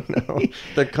 I don't know.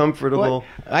 They're comfortable. Well,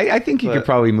 I think you could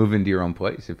probably move into your own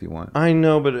place if you want. I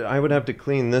know, but I would have to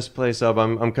clean this place up.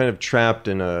 I'm kind of trapped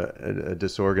in a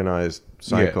disorganized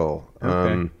cycle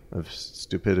of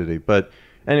stupidity. But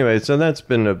anyway, so that's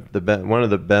been one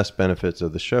of the best benefits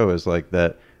of the show is like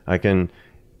that I can.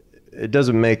 It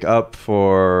doesn't make up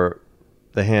for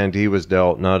the hand he was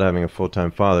dealt not having a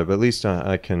full-time father, but at least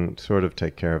I can sort of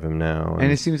take care of him now. And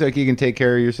it seems like you can take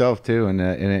care of yourself too. And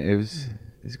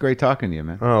it's great talking to you,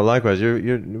 man. Oh, likewise.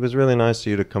 It was really nice of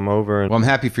you to come over. Well, I'm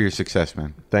happy for your success,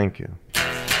 man. Thank you.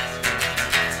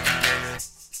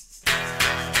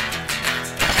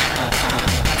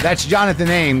 That's Jonathan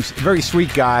Ames, a very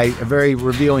sweet guy, a very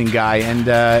revealing guy,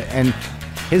 and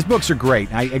his books are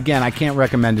great. I can't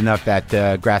recommend enough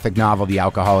that graphic novel, The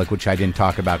Alcoholic, which I didn't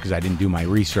talk about because I didn't do my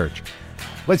research.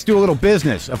 Let's do a little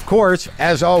business. Of course,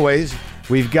 as always,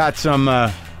 we've got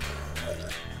some,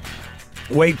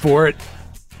 wait for it,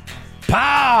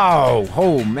 pow!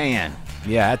 Oh, man.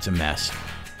 Yeah, that's a mess.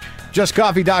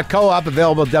 JustCoffee.coop,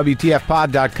 available at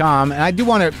WTFpod.com. And I do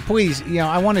want to, please,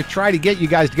 I want to try to get you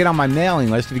guys to get on my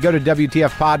mailing list. If you go to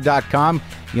WTFpod.com,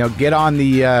 get on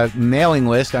the mailing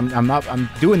list. I'm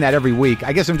doing that every week.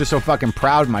 I guess I'm just so fucking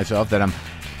proud of myself that I'm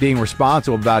being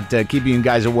responsible about keeping you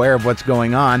guys aware of what's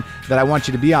going on, that I want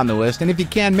you to be on the list. And if you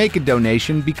can, make a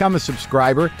donation. Become a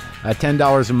subscriber.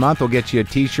 $10 a month will get you a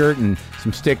T-shirt and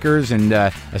some stickers and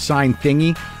a signed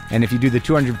thingy. And if you do the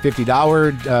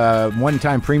 $250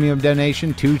 one-time premium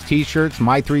donation, 2 T-shirts,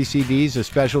 my 3 CDs, a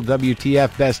special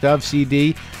WTF Best Of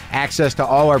CD, access to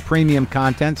all our premium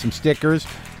content, some stickers,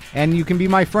 and you can be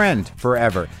my friend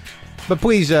forever. But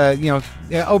please,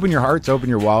 open your hearts, open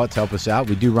your wallets, help us out.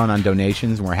 We do run on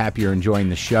donations, and we're happy you're enjoying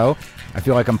the show. I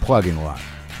feel like I'm plugging a lot.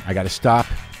 I got to stop.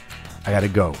 I got to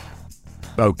go.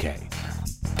 Okay.